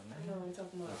 Nah, man. No, I'm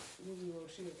talking about Ruby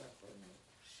Rose. She was like,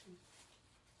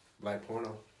 Black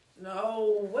porno.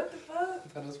 no, what the fuck? I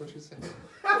thought that's what you said.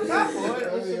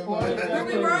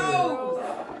 Ruby Rose.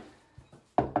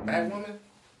 Bad woman?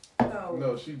 No.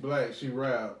 No, she black. She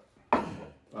rap. I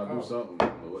do something. I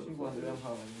don't know what She the one fuck of it them is.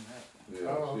 hoes, man.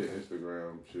 Yeah, Oh, shit, okay.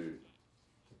 Instagram shit.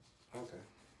 Okay.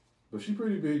 But she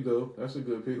pretty big though. That's a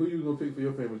good pick. Who you gonna pick for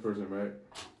your famous person, Mac?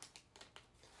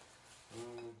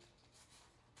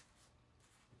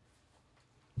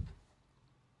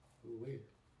 Weird.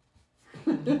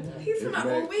 He's If my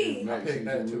Mac- OB. if Mac I picked sees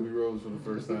that Ruby too. Rose for the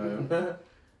first time.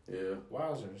 Yeah.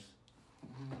 Wowzers.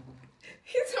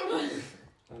 He's my.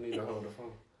 I need to hold the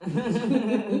phone.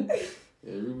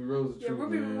 Yeah, Ruby Rose is Yeah, true,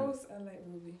 Ruby man. Rose. I like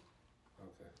Ruby.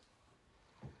 Okay.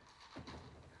 I'm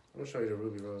going to show you the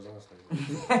Ruby Rose also.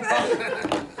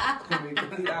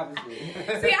 Complete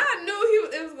opposite. See, I knew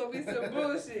it was gonna be some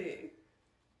bullshit.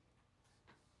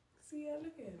 See, I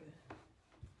look at it.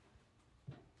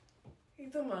 He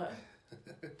talking about.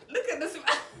 Look at this.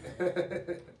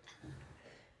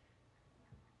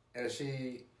 And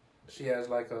she has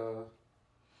like a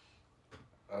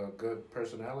good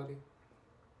personality.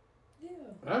 Yeah.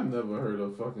 I've never heard her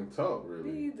fucking talk,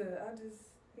 really. Me either. I just.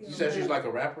 You said she's like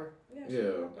a rapper?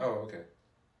 Yeah. Oh, okay.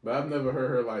 But I've never heard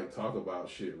her like talk about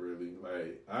shit really.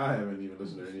 Like I haven't even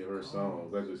listened to any of her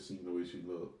songs. I just seen the way she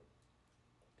looked.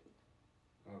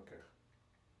 Okay.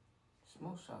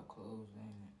 Smoke shop closed, ain't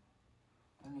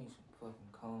it? I need some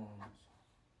fucking cones.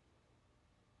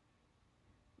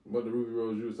 What the Ruby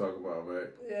Rose you was talking about, Mac?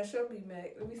 Yeah, show me,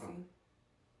 Mac. Let me see.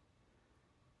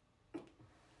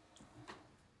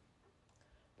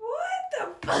 What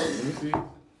the fuck? Let me see.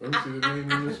 Let me see the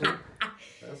name of this one.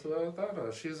 That's what I thought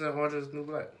of. She's in Orange is the New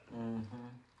Black.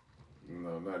 Mm-hmm.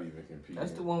 No, not even competing.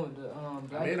 That's the one with the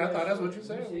black I mean, I thought that's what you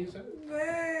said dress. when you said it.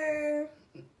 Man.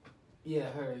 Yeah,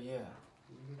 her, yeah.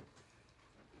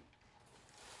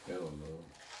 Hell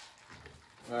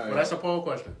no. All right. Well, that's a poll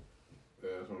question. Yeah,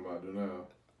 that's what I'm about to do now.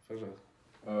 For sure.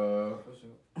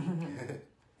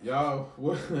 Y'all,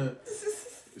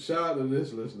 shout out to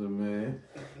this listener, man.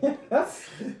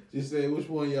 Just say which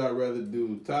one y'all rather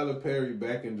do: Tyler Perry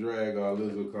back in drag or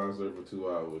Lizzo concert for 2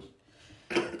 hours.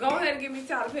 Go ahead and give me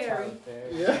Tyler Perry.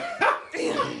 Yeah.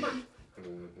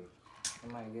 I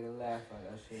might get a laugh out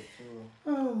of that shit too.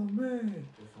 Oh man.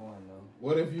 Just one though.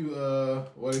 What if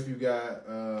you got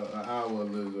an hour of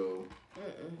Lizzo?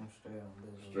 I'm straight on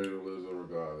Lizzo. Straight on Lizzo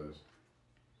regardless.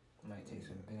 I might take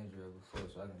some Benadryl before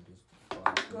so I can just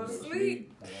Go to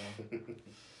sleep.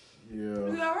 Yeah.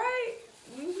 You alright?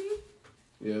 Mm-hmm.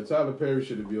 Yeah, Tyler Perry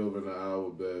should be over in an hour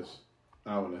best.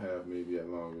 Hour and a half maybe at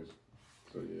longest.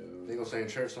 So yeah. They gonna sing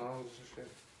church songs and shit?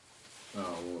 I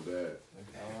don't want that.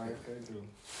 Alright, if they do.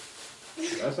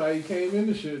 That's how he came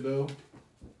into shit though.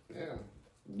 Yeah.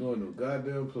 Doing no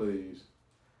goddamn plays.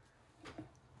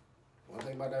 One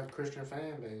thing about that Christian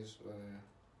fan base,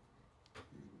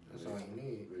 that's all you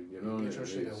need. Get on Get your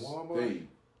shit at Walmart. Stay.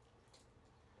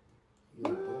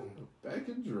 You Back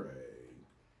in drag.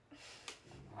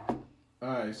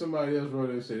 Alright, somebody else wrote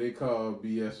and said they called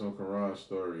BS on Quran's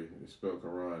story. They spell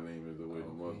Quran name is the way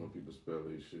the Muslim people spell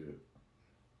their shit.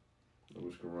 I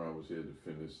wish Quran was here to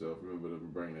defend itself. Remember to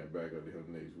bring that back up to him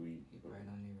next week. You probably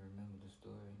don't even remember the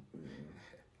story.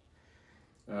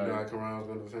 Yeah. know how Quran's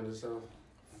gonna defend itself?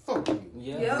 Fuck you.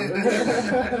 Yeah.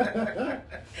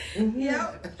 Yep.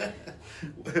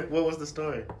 What was the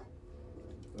story?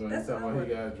 You talking about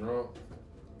he got drunk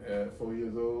at 4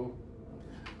 years old?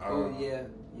 Oh, yeah.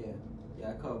 Yeah,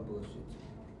 I call bullshit.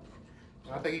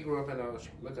 I think he grew up in a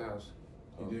liquor house.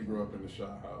 He did grow up in the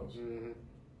shot house. Mm-hmm.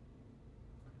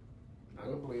 I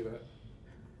don't believe that.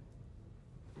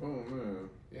 Oh, man.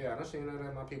 Yeah, I done seen that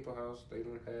at my people's house. They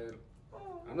done had...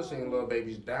 I done seen little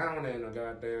babies down in a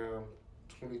goddamn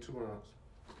 22 ounce.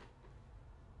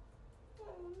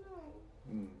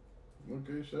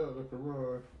 Okay, shout out to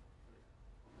Quran.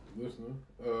 Listener.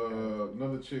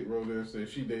 Another chick wrote in and said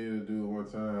she dated a dude one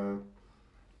time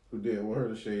who didn't want her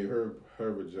to shave her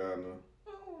vagina.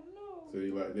 Oh no. So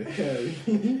he liked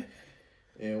that.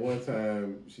 And one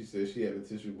time she said she had a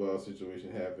tissue ball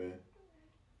situation happen,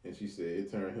 and she said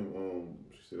it turned him on.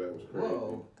 She said that was crazy.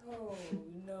 Whoa. Oh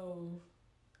no.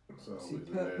 It's always a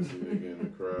nasty nigga in the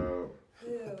crowd.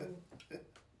 Ew.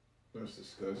 That's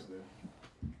disgusting.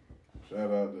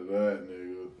 Shout out to that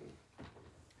nigga.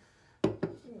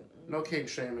 No kink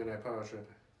shaming that power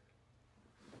tripping.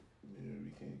 Yeah,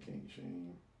 we can't kink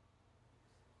shame.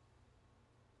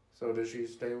 So did she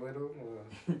stay with him, or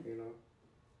you know?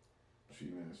 She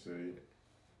didn't say.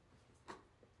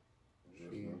 Yeah.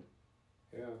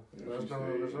 Yeah, Let us she know the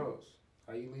stayed. results.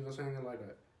 How you leave us hanging like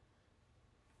that?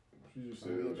 She just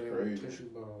said it was crazy. Tissue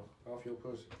ball off your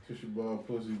pussy. Tissue ball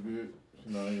pussy bitch.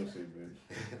 No, I ain't gonna say bitch.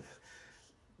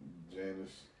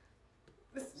 Janice.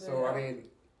 So I mean,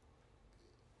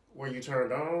 were you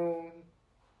turned on?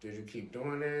 Did you keep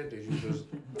doing it? Did you just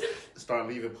start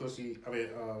leaving pussy? I mean,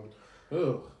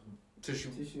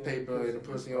 tissue paper in the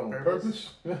pussy on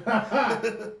purpose?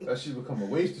 That shit become a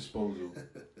waste disposal.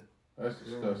 That's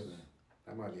disgusting.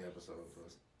 That might be episode for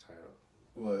us title.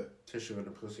 What? Tissue in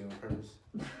the pussy on purpose.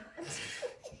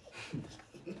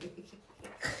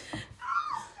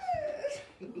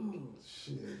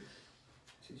 Shit.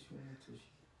 Tissue and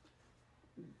tissue.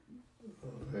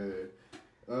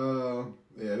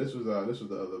 Yeah, this was the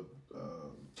other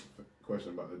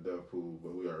question about the death pool,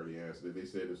 but we already answered it. They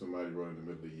said if somebody wrote in the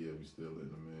middle of the year, we still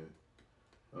letting them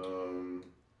in.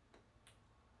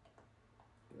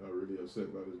 Y'all really upset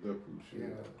about this death pool shit.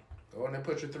 Yeah. Go on and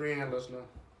put your 3 in, listener.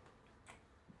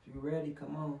 If you ready,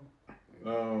 come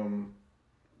on.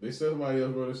 They said somebody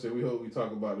else wrote and said we hope we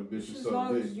talk about the bitches. As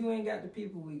long as you ain't got the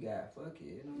people we got, fuck it.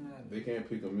 It don't matter. They can't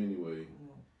pick them anyway.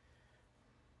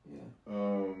 Yeah.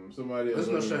 Somebody else.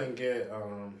 Listeners shouldn't get.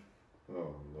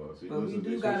 Oh Lord. See, but we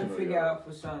do gotta figure out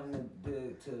for something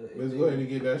to. Let's go ahead and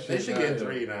get that shit. They should get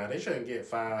 3 now. They shouldn't get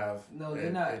 5. No,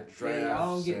 they're not. Yeah, I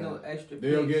don't get no extra.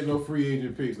 They don't get no free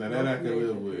agent picks. Now that I can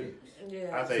live with.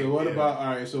 Yeah. I think, so what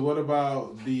about So what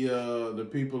about the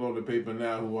people on the paper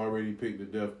now who already picked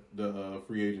the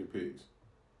free agent picks?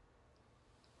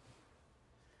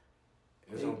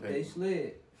 They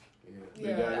slid.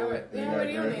 Yeah, they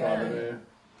already on there.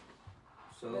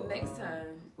 So the next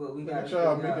time. But we got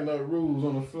y'all making up rules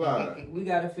on the fly. We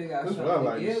got to figure out That's something what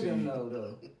I like to to give them see.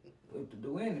 though.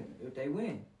 The winner, if they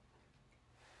win.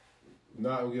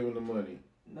 Not giving the money.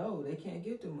 No, they can't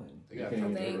get the money. They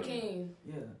ain't king.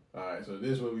 Yeah. All right, so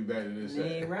this is what we back to this.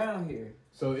 They ain't around here.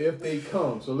 So if they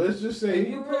come, so let's just say if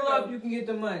you pull up, you can get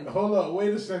the money. Hold up,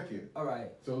 wait a second. All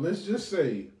right. So let's just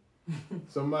say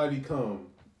somebody come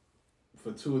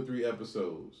for 2 or 3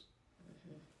 episodes,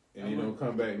 and they don't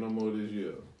come back no more this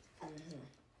year.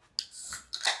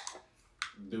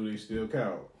 Do they still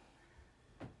count?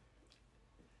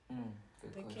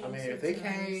 I mean, if they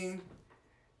came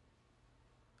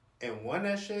and won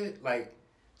that shit, like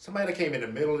somebody that came in the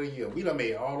middle of the year, we done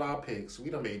made all our picks, we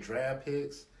done made draft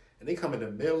picks, and they come in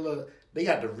the middle of, they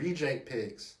got the reject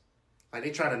picks. Like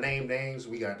they trying to name names,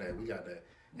 we got that,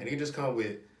 and they just come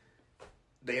with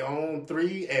their own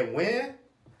 3 and win.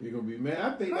 You gonna be mad?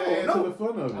 I think that adds to the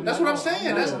fun of it. That's what I'm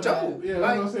saying. That's dope. Yeah,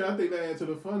 like, that's what I'm saying. I think that adds to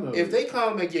the fun of it. If they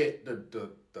come and get the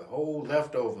whole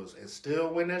leftovers and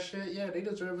still win that shit, yeah, they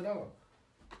deserve it all.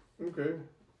 Okay.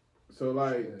 So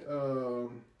like, so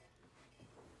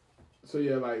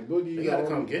yeah, like Boogie. You gotta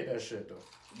come get that shit though.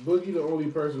 Boogie, the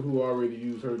only person who already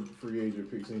used her free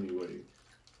agent picks anyway.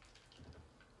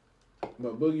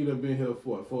 But Boogie done been here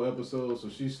for 4 episodes, so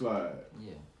she slide.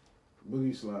 Yeah.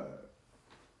 Boogie slide.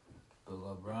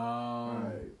 Booger Brown.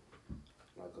 Right.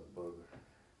 Like a booger.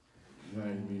 I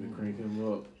didn't mean to crank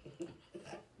him up.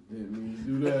 Didn't mean to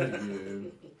do that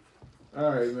again.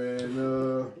 All right,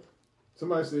 man.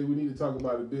 Somebody said we need to talk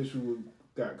about the bitch who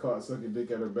got caught sucking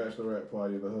dick at her bachelorette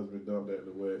party and the husband dumped at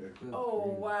the wedding.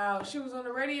 Oh, wow. She was on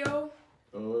the radio?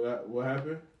 Oh, what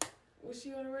happened? Was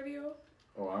she on the radio?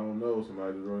 Oh, I don't know.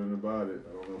 Somebody just wrote in about it.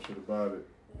 I don't know shit about it.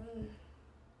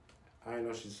 I didn't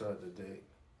know she sucked the dick.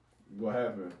 What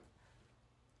happened?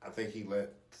 I think he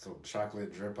let some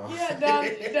chocolate drip off. Yeah, down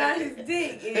his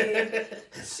dick. And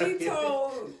she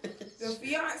told the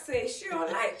fiance she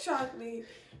don't like chocolate,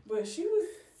 but she was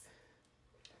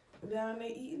down there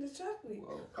eating the chocolate.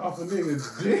 Off a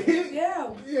nigga's dick?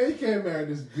 Yeah. Yeah, he can't marry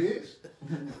this bitch.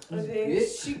 And then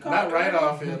she called Not right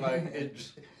off it, like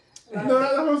it. No,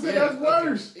 that's what I'm saying. That's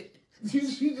worse.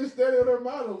 She just standing with her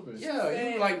mouth open. Yeah,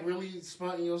 you like really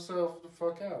spunting yourself the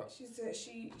fuck out. She said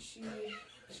she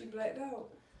blacked out.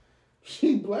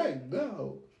 She blacked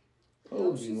out.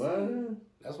 Oh, she lying.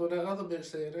 That's what that other bitch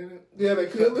said, ain't it? Yeah, they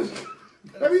killed her.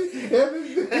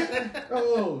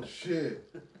 Oh shit.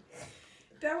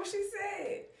 That's what she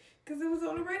said. Cause it was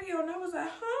on the radio, and I was like,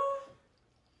 huh?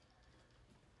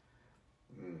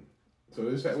 So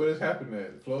where this happened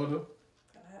at? Florida?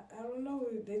 I don't know.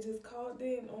 They just called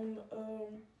in on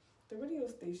the radio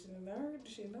station, and I heard the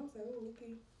shit, and I was like, oh,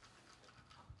 okay.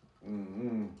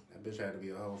 That bitch had to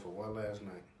be a hoe for one last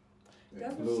night.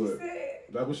 That's what she said.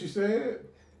 That what she said?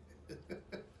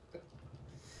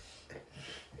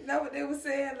 That's what they were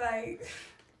saying, like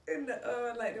in the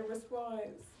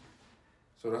response.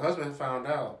 So the husband found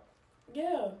out.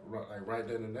 Yeah. Right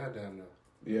then and there, damn near.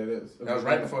 Yeah, that was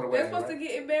right before the They're wedding. supposed to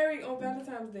get married on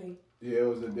Valentine's Day. Yeah, it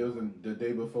was the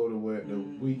day before the wedding, the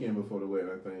weekend before the wedding,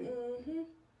 I think.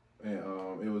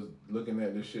 And it was looking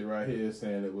at this shit right here,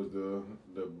 saying it was the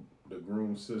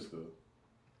groom's sister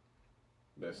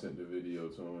that sent the video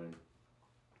to him.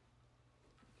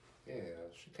 Yeah,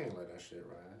 she can't let that shit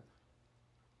ride.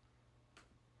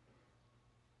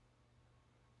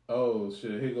 Oh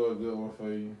shit! Here go a good one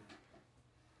for you.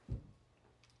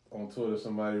 On Twitter,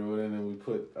 somebody wrote in and we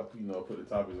put the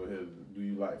topics on here. Do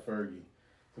you like Fergie?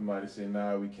 Somebody said,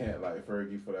 nah, we can't like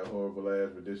Fergie for that horrible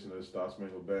ass rendition of the Star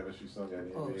Spangled Banner she sung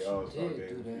at the NBA All-Star game a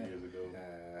few years ago.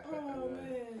 Oh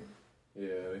man.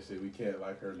 Yeah, they said we can't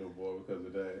like her no more because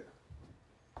of that.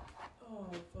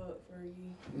 Oh fuck,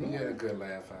 Fergie. You get a good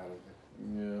laugh out of it.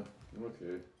 Yeah.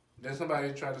 Okay. Then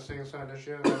somebody tried to sing something this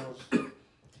year.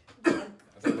 I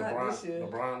think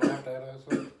LeBron laughed at us.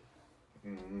 The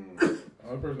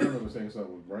only person I remember saying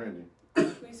something was Brandy.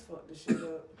 Jacquees fucked the shit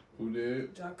up. Who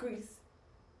did? Jacquees.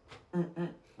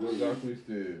 What Jacquees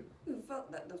did? Who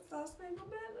fucked up the Star Spangled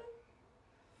Banner?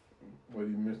 What,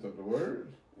 he messed up the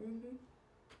words?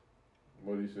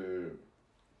 What he said?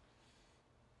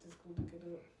 Just go look it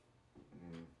up.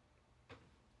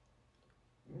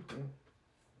 Okay.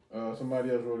 Somebody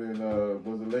else wrote in,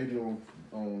 was the lady on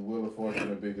Wheel of Fortune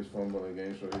the biggest fumble in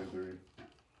game show history?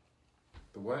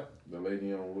 The what? The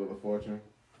lady on Wheel of Fortune.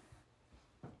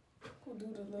 Who do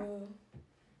the love?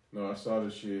 No, I saw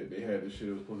this shit. They had this shit.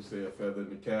 It was supposed to say a feather in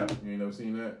the cap. You ain't never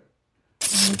seen that?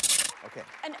 Okay.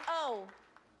 An O.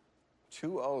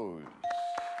 2 O's.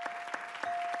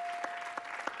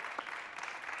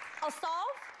 I'll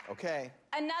solve. Okay.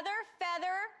 Another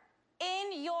feather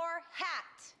in your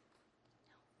hat.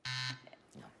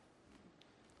 No.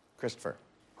 Christopher.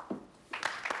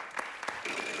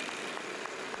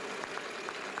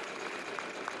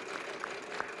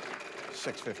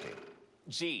 $6.50.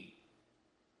 G.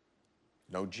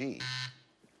 No G.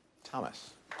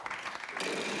 Thomas.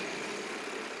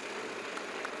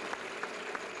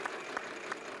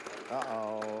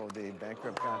 Uh-oh, the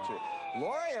bankrupt got you.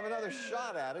 Laura, you have another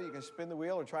shot at it. You can spin the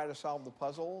wheel or try to solve the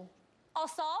puzzle. I'll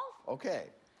solve.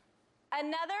 Okay.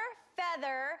 Another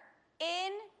feather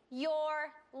in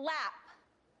your lap.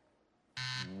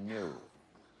 No.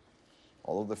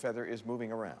 Although the feather is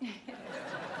moving around.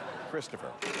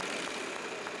 Christopher.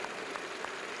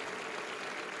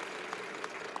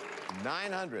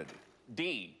 900.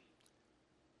 D.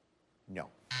 No.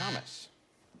 Thomas.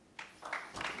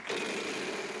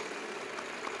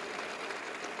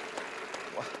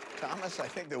 Well, Thomas, I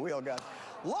think the wheel got...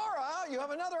 Laura, you have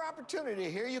another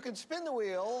opportunity here. You can spin the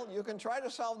wheel. You can try to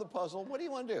solve the puzzle. What do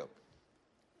you want to do?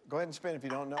 Go ahead and spin if you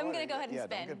don't know. I'm going to go ahead and yeah,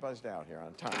 spin. Don't get buzzed out here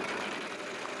on time.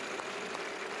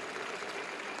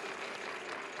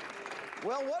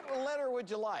 Well, what letter would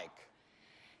you like?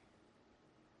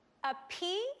 A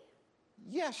P?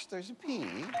 Yes, there's a P.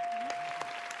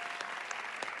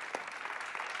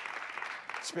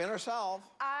 Spin or solve.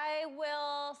 I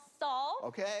will solve.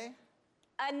 Okay.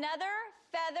 Another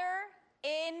feather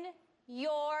in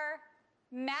your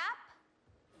map.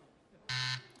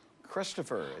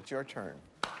 Christopher, it's your turn.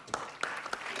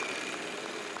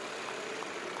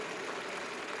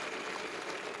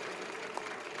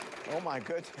 Oh my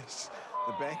goodness.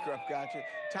 The bankrupt got you.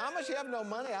 Thomas, you have no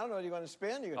money. I don't know. You're going to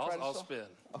spin? You try to I'll solve? spin.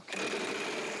 Okay.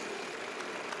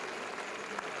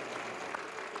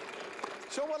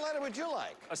 So what letter would you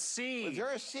like? A C. Is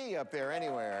there a C up there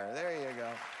anywhere? There you go.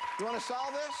 You want to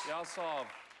solve this? Yeah, I'll solve.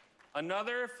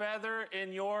 Another feather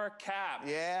in your cap.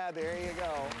 Yeah, there you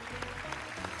go.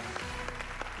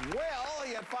 Well,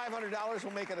 you have $500.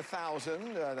 We'll make it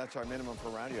 $1,000. That's our minimum per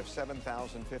round. You have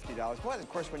 $7,050. But of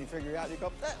course, when you figure it out, you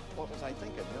go, what was I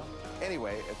thinking? You know?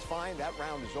 Anyway, it's fine. That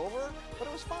round is over, but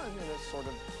it was fun in a sort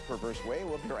of perverse way.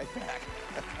 We'll be right back.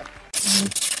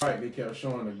 Right, they kept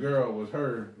showing the girl was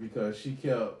her because she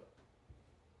kept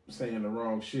saying the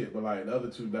wrong shit. But like the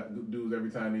other two dudes, every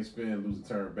time they spin, lose a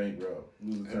turn bankrupt.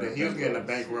 And then he was getting a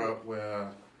bankrupt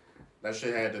where that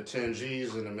shit had the 10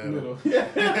 G's in the middle. Yeah.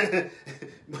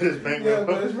 But it's bankrupt. Yeah,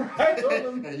 but it's right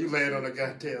on and you laid on the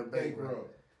goddamn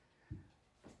bankrupt.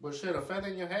 But shit, a feather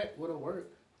in your hat would have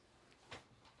worked.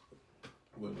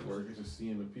 Wouldn't it work? It's a C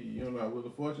and a P. You don't know how Wheel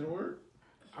of Fortune work?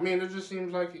 I mean, it just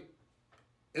seems like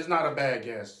it's not a bad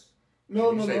guess.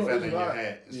 No, you say no, feather it's in your not.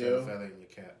 hat instead of feather in your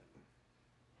cap.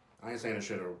 I ain't saying it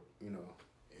should have,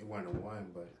 it wouldn't have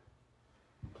won, but.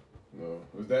 No.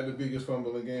 Was that the biggest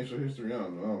fumble in game show history? I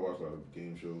don't know. I don't watch a lot of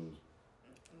game shows.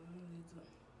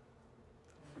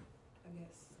 I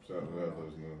guess. Shout out to that, let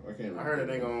us know. I can't I heard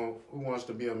a nigga on Who Wants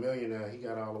to Be a Millionaire, he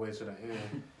got all the way to the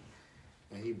end,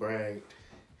 and he bragged.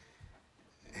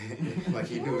 Like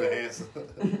he knew the answer.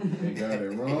 He got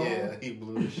it wrong? Yeah, he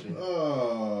blew the shit.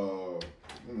 Oh.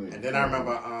 And then I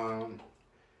remember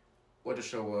what the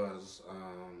show was,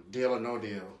 Deal or No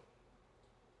Deal.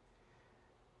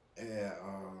 And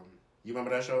you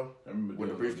remember that show? I remember with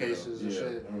the briefcases and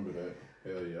shit. I remember that.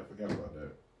 Hell yeah, I forgot about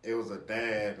that. It was a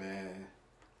dad, man.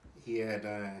 He had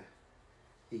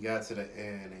he got to the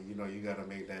end, and you got to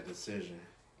make that decision.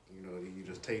 You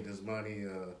just take this money,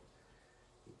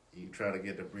 you try to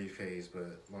get the briefcase,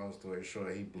 but long story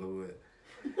short, he blew it.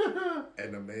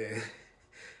 And the man,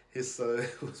 his son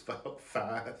was about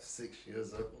 5, 6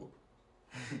 years old.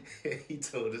 He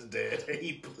told his dad that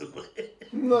he blew it.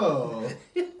 No.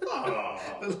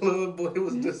 The little boy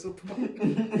was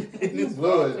disappointed. You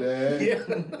blew it, Dad. Yeah.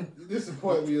 You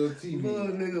disappoint me on TV. Little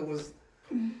nigga was.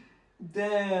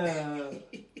 Damn.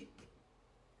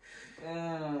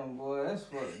 Damn, boy, that's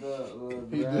fucked up, little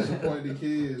He bro. disappointed the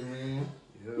kids, man.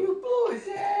 Yep. You blew it,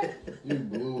 Dad. You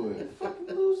blew it. Fucking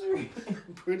loser.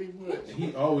 Pretty much.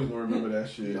 He always gonna remember that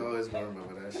shit. He always gonna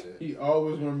remember that shit. He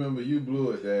always gonna remember you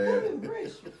blew it, Dad. Fucking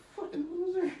Rich, you fucking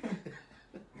loser.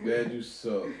 Dad, you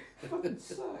suck. Fucking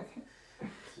suck.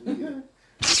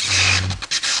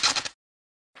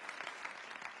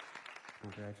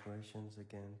 Congratulations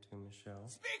again to Michelle.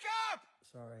 Speak up!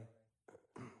 Sorry.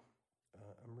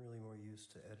 I'm really more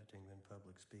used to editing than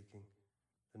public speaking.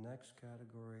 The next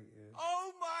category is...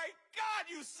 Oh my God,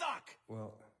 you suck!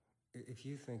 Well, if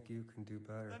you think you can do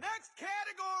better... The next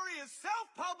category is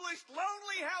self-published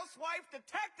lonely housewife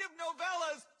detective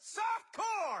novellas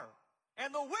softcore!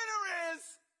 And the winner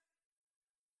is...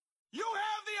 You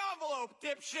have the envelope,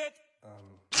 dipshit!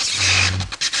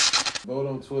 Vote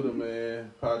on Twitter,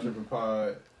 man. Pod Trippin'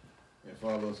 Pod. And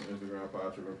follow us on Instagram,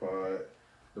 Pod Trippin' Pod.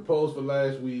 The post for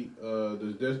last week,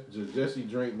 does Jesse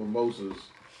drink mimosas?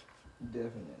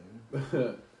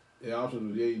 Definitely. The option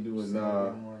was yeah, you do, and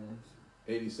nah.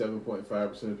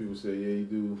 87.5% of people say yeah, you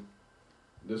do.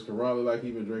 Does Karan look like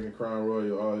he been drinking Crown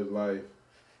Royal all his life?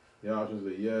 The options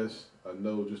are yes, a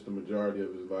no, just the majority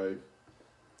of his life.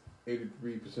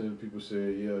 83% of people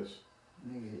say yes.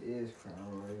 Nigga is Crown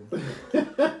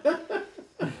Royal.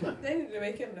 They need to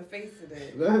make him the face of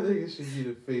that. That nigga should be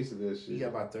the face of that shit. He got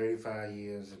about 35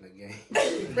 years in the game.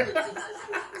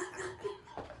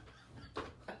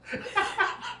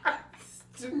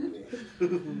 Stupid.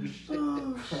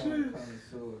 Oh, shit.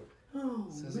 Oh,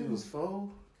 Since he was 4?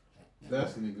 That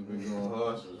nigga been going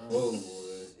hard since 4, boy.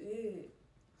 Shit.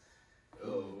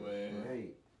 Oh, man.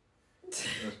 Right.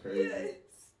 That's crazy. Yes.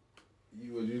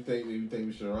 You think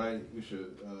we should write? We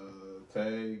should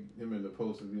tag him in the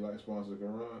post and be like sponsor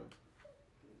Quran,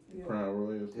 Yeah. Crown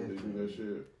Royal, so they do that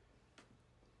shit.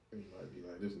 He might be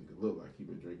like, this nigga look like he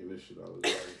been drinking this shit all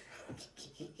his life.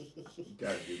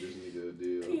 Gotta give this nigga a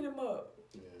deal. Clean him up.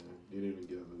 Yeah, get him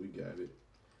together. We got it.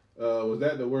 Was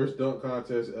that the worst dunk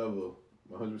contest ever?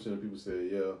 100% of people said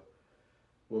yeah.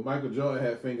 Well, Michael Jordan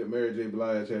had fingered Mary J.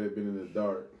 Blige had it been in the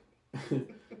dark.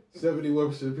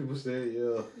 71% of people said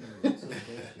yeah.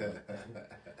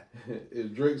 Is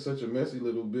Drake such a messy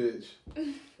little bitch?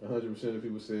 100% of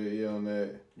people said yeah on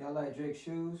that. Y'all like Drake's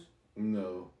shoes?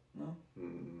 No. No?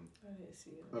 Mm-mm. I didn't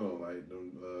see it. I don't like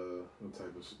them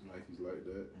type of Nikes like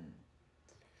that.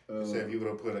 So if you would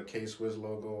have put a K-Swiss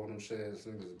logo on them shirts,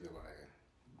 niggas would be like,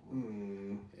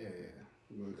 yeah.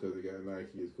 Because they got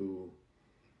Nike, it's cool.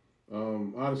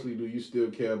 Honestly, do you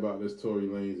still care about this Tory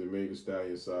Lanez and Megan Thee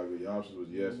Stallion saga? Your options was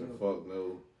yes and fuck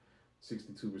no.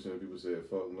 62% of people said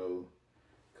fuck no.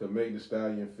 Could Megan Thee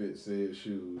Stallion fit said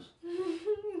shoes?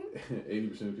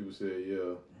 80% of people said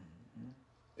yeah.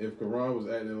 If Quran was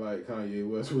acting like Kanye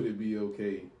West, would it be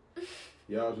okay?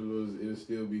 Your options was it'll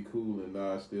still be cool and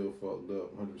nah, still fucked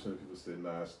up. 100% of people said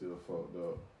nah, still fucked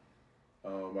up.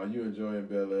 Are you enjoying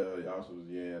Bel Air? Your options was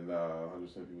yeah and nah.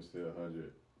 100% of people said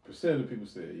 100% of people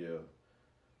said yeah.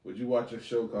 Would you watch a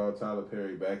show called Tyler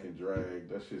Perry Back in Drag?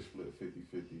 That shit split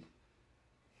 50-50.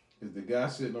 Is the guy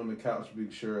sitting on the couch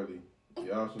Big Shirley?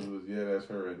 The option was yeah, that's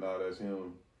her, and nah, that's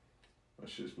him. That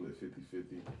shit split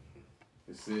 50-50.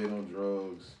 It said on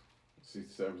drugs.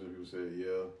 67% of people said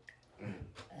yeah.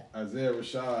 Isaiah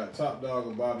Rashad, top dog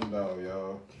or bottom dog,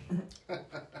 y'all?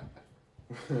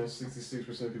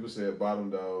 66% of people said bottom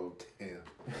dog. Damn.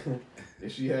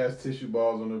 If she has tissue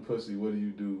balls on her pussy, what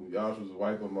do? Y'all should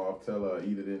wipe them off, tell her,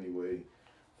 eat it anyway.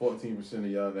 14% of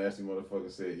y'all nasty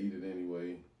motherfuckers said eat it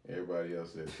anyway. Everybody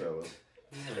else said tell her.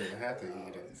 You don't even have to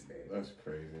eat it. That's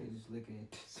crazy. Just licking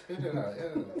it. Spit it out,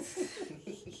 yeah.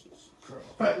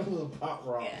 Like a little pop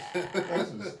rock. That's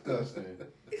disgusting.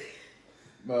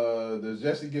 Does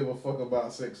Jesse give a fuck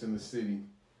about Sex in the City?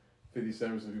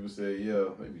 57% of people say yeah.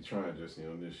 They be trying Jesse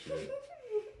on this shit.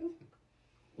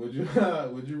 Would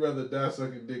you rather die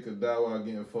sucking dick or die while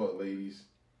getting fucked, ladies?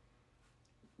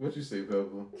 What you say,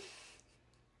 Pepper?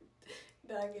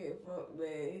 Die getting fucked,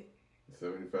 man.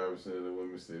 75% of the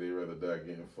women say they'd rather die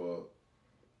getting fucked.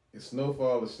 Is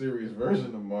Snowfall a serious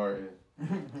version of Martin?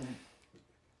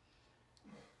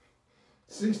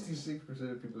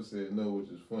 66% of people said no, which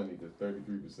is funny because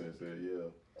 33% said yeah.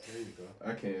 There you go.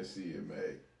 I can't see it,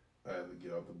 Mac. I had to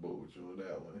get off the boat with you on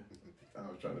that one. I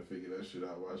was trying to figure that shit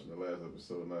out watching the last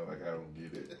episode. Now, like, I don't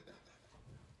get it.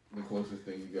 The closest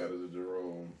thing you got is a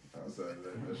Jerome. Outside of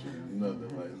that shit is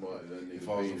nothing like Martin. That nigga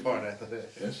falls apart after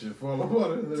that. That shit fall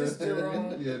apart after that. Just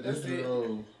Jerome. Yeah, just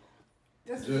Jerome.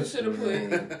 That's what you should have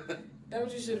put. That's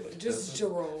what you should have put. Just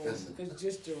Jerome. It's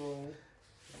just Jerome.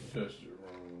 Just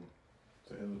Jerome.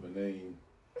 It's a hell of a name.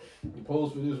 The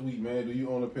polls for this week, man. Do you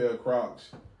own a pair of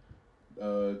Crocs?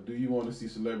 Do you want to see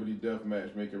Celebrity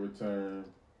Deathmatch make a return?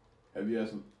 Have you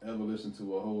ever listened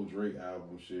to a whole Drake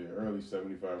album? Shit, early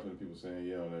 75% of people saying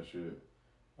yeah on that shit.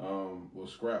 Will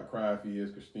Scrap cry if he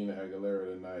is Christina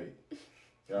Aguilera tonight?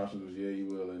 The option was yeah, he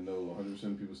will, and no. 100%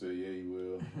 of people say yeah, he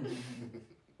will.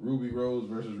 Ruby Rose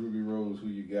versus Ruby Rose, who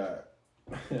you got?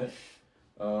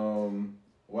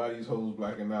 Why these hoes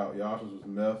blacking out? Your options was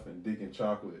meth and dick and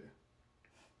chocolate.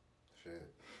 Shit.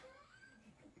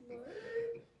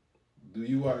 Do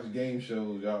you watch game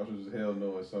shows? Y'all was hell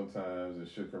no, and sometimes, and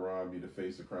should Quran be the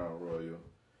face of Crown Royal?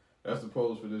 That's the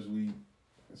poll for this week.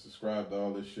 And subscribe to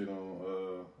all this shit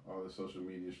on all the social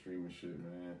media streaming shit,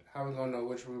 man. How we gonna know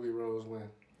which Ruby Rose win?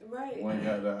 Right. One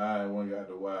got the I and one got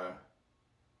the Y.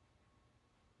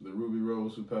 The Ruby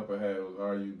Rose who Pepper had was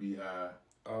R-U-B-I.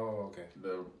 Oh, okay.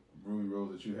 The Ruby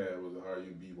Rose that you had was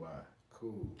R-U-B-Y.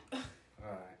 Cool.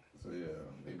 Alright. So yeah,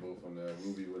 they both on there.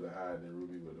 Ruby with the I and then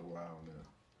Ruby with the Y on there.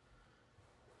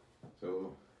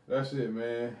 So that's it,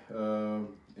 man.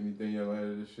 Anything y'all add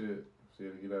to this shit? See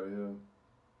how to get out of here.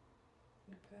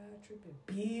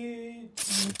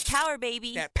 Bitch. Power,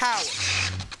 baby. That power.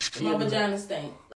 My vagina stink.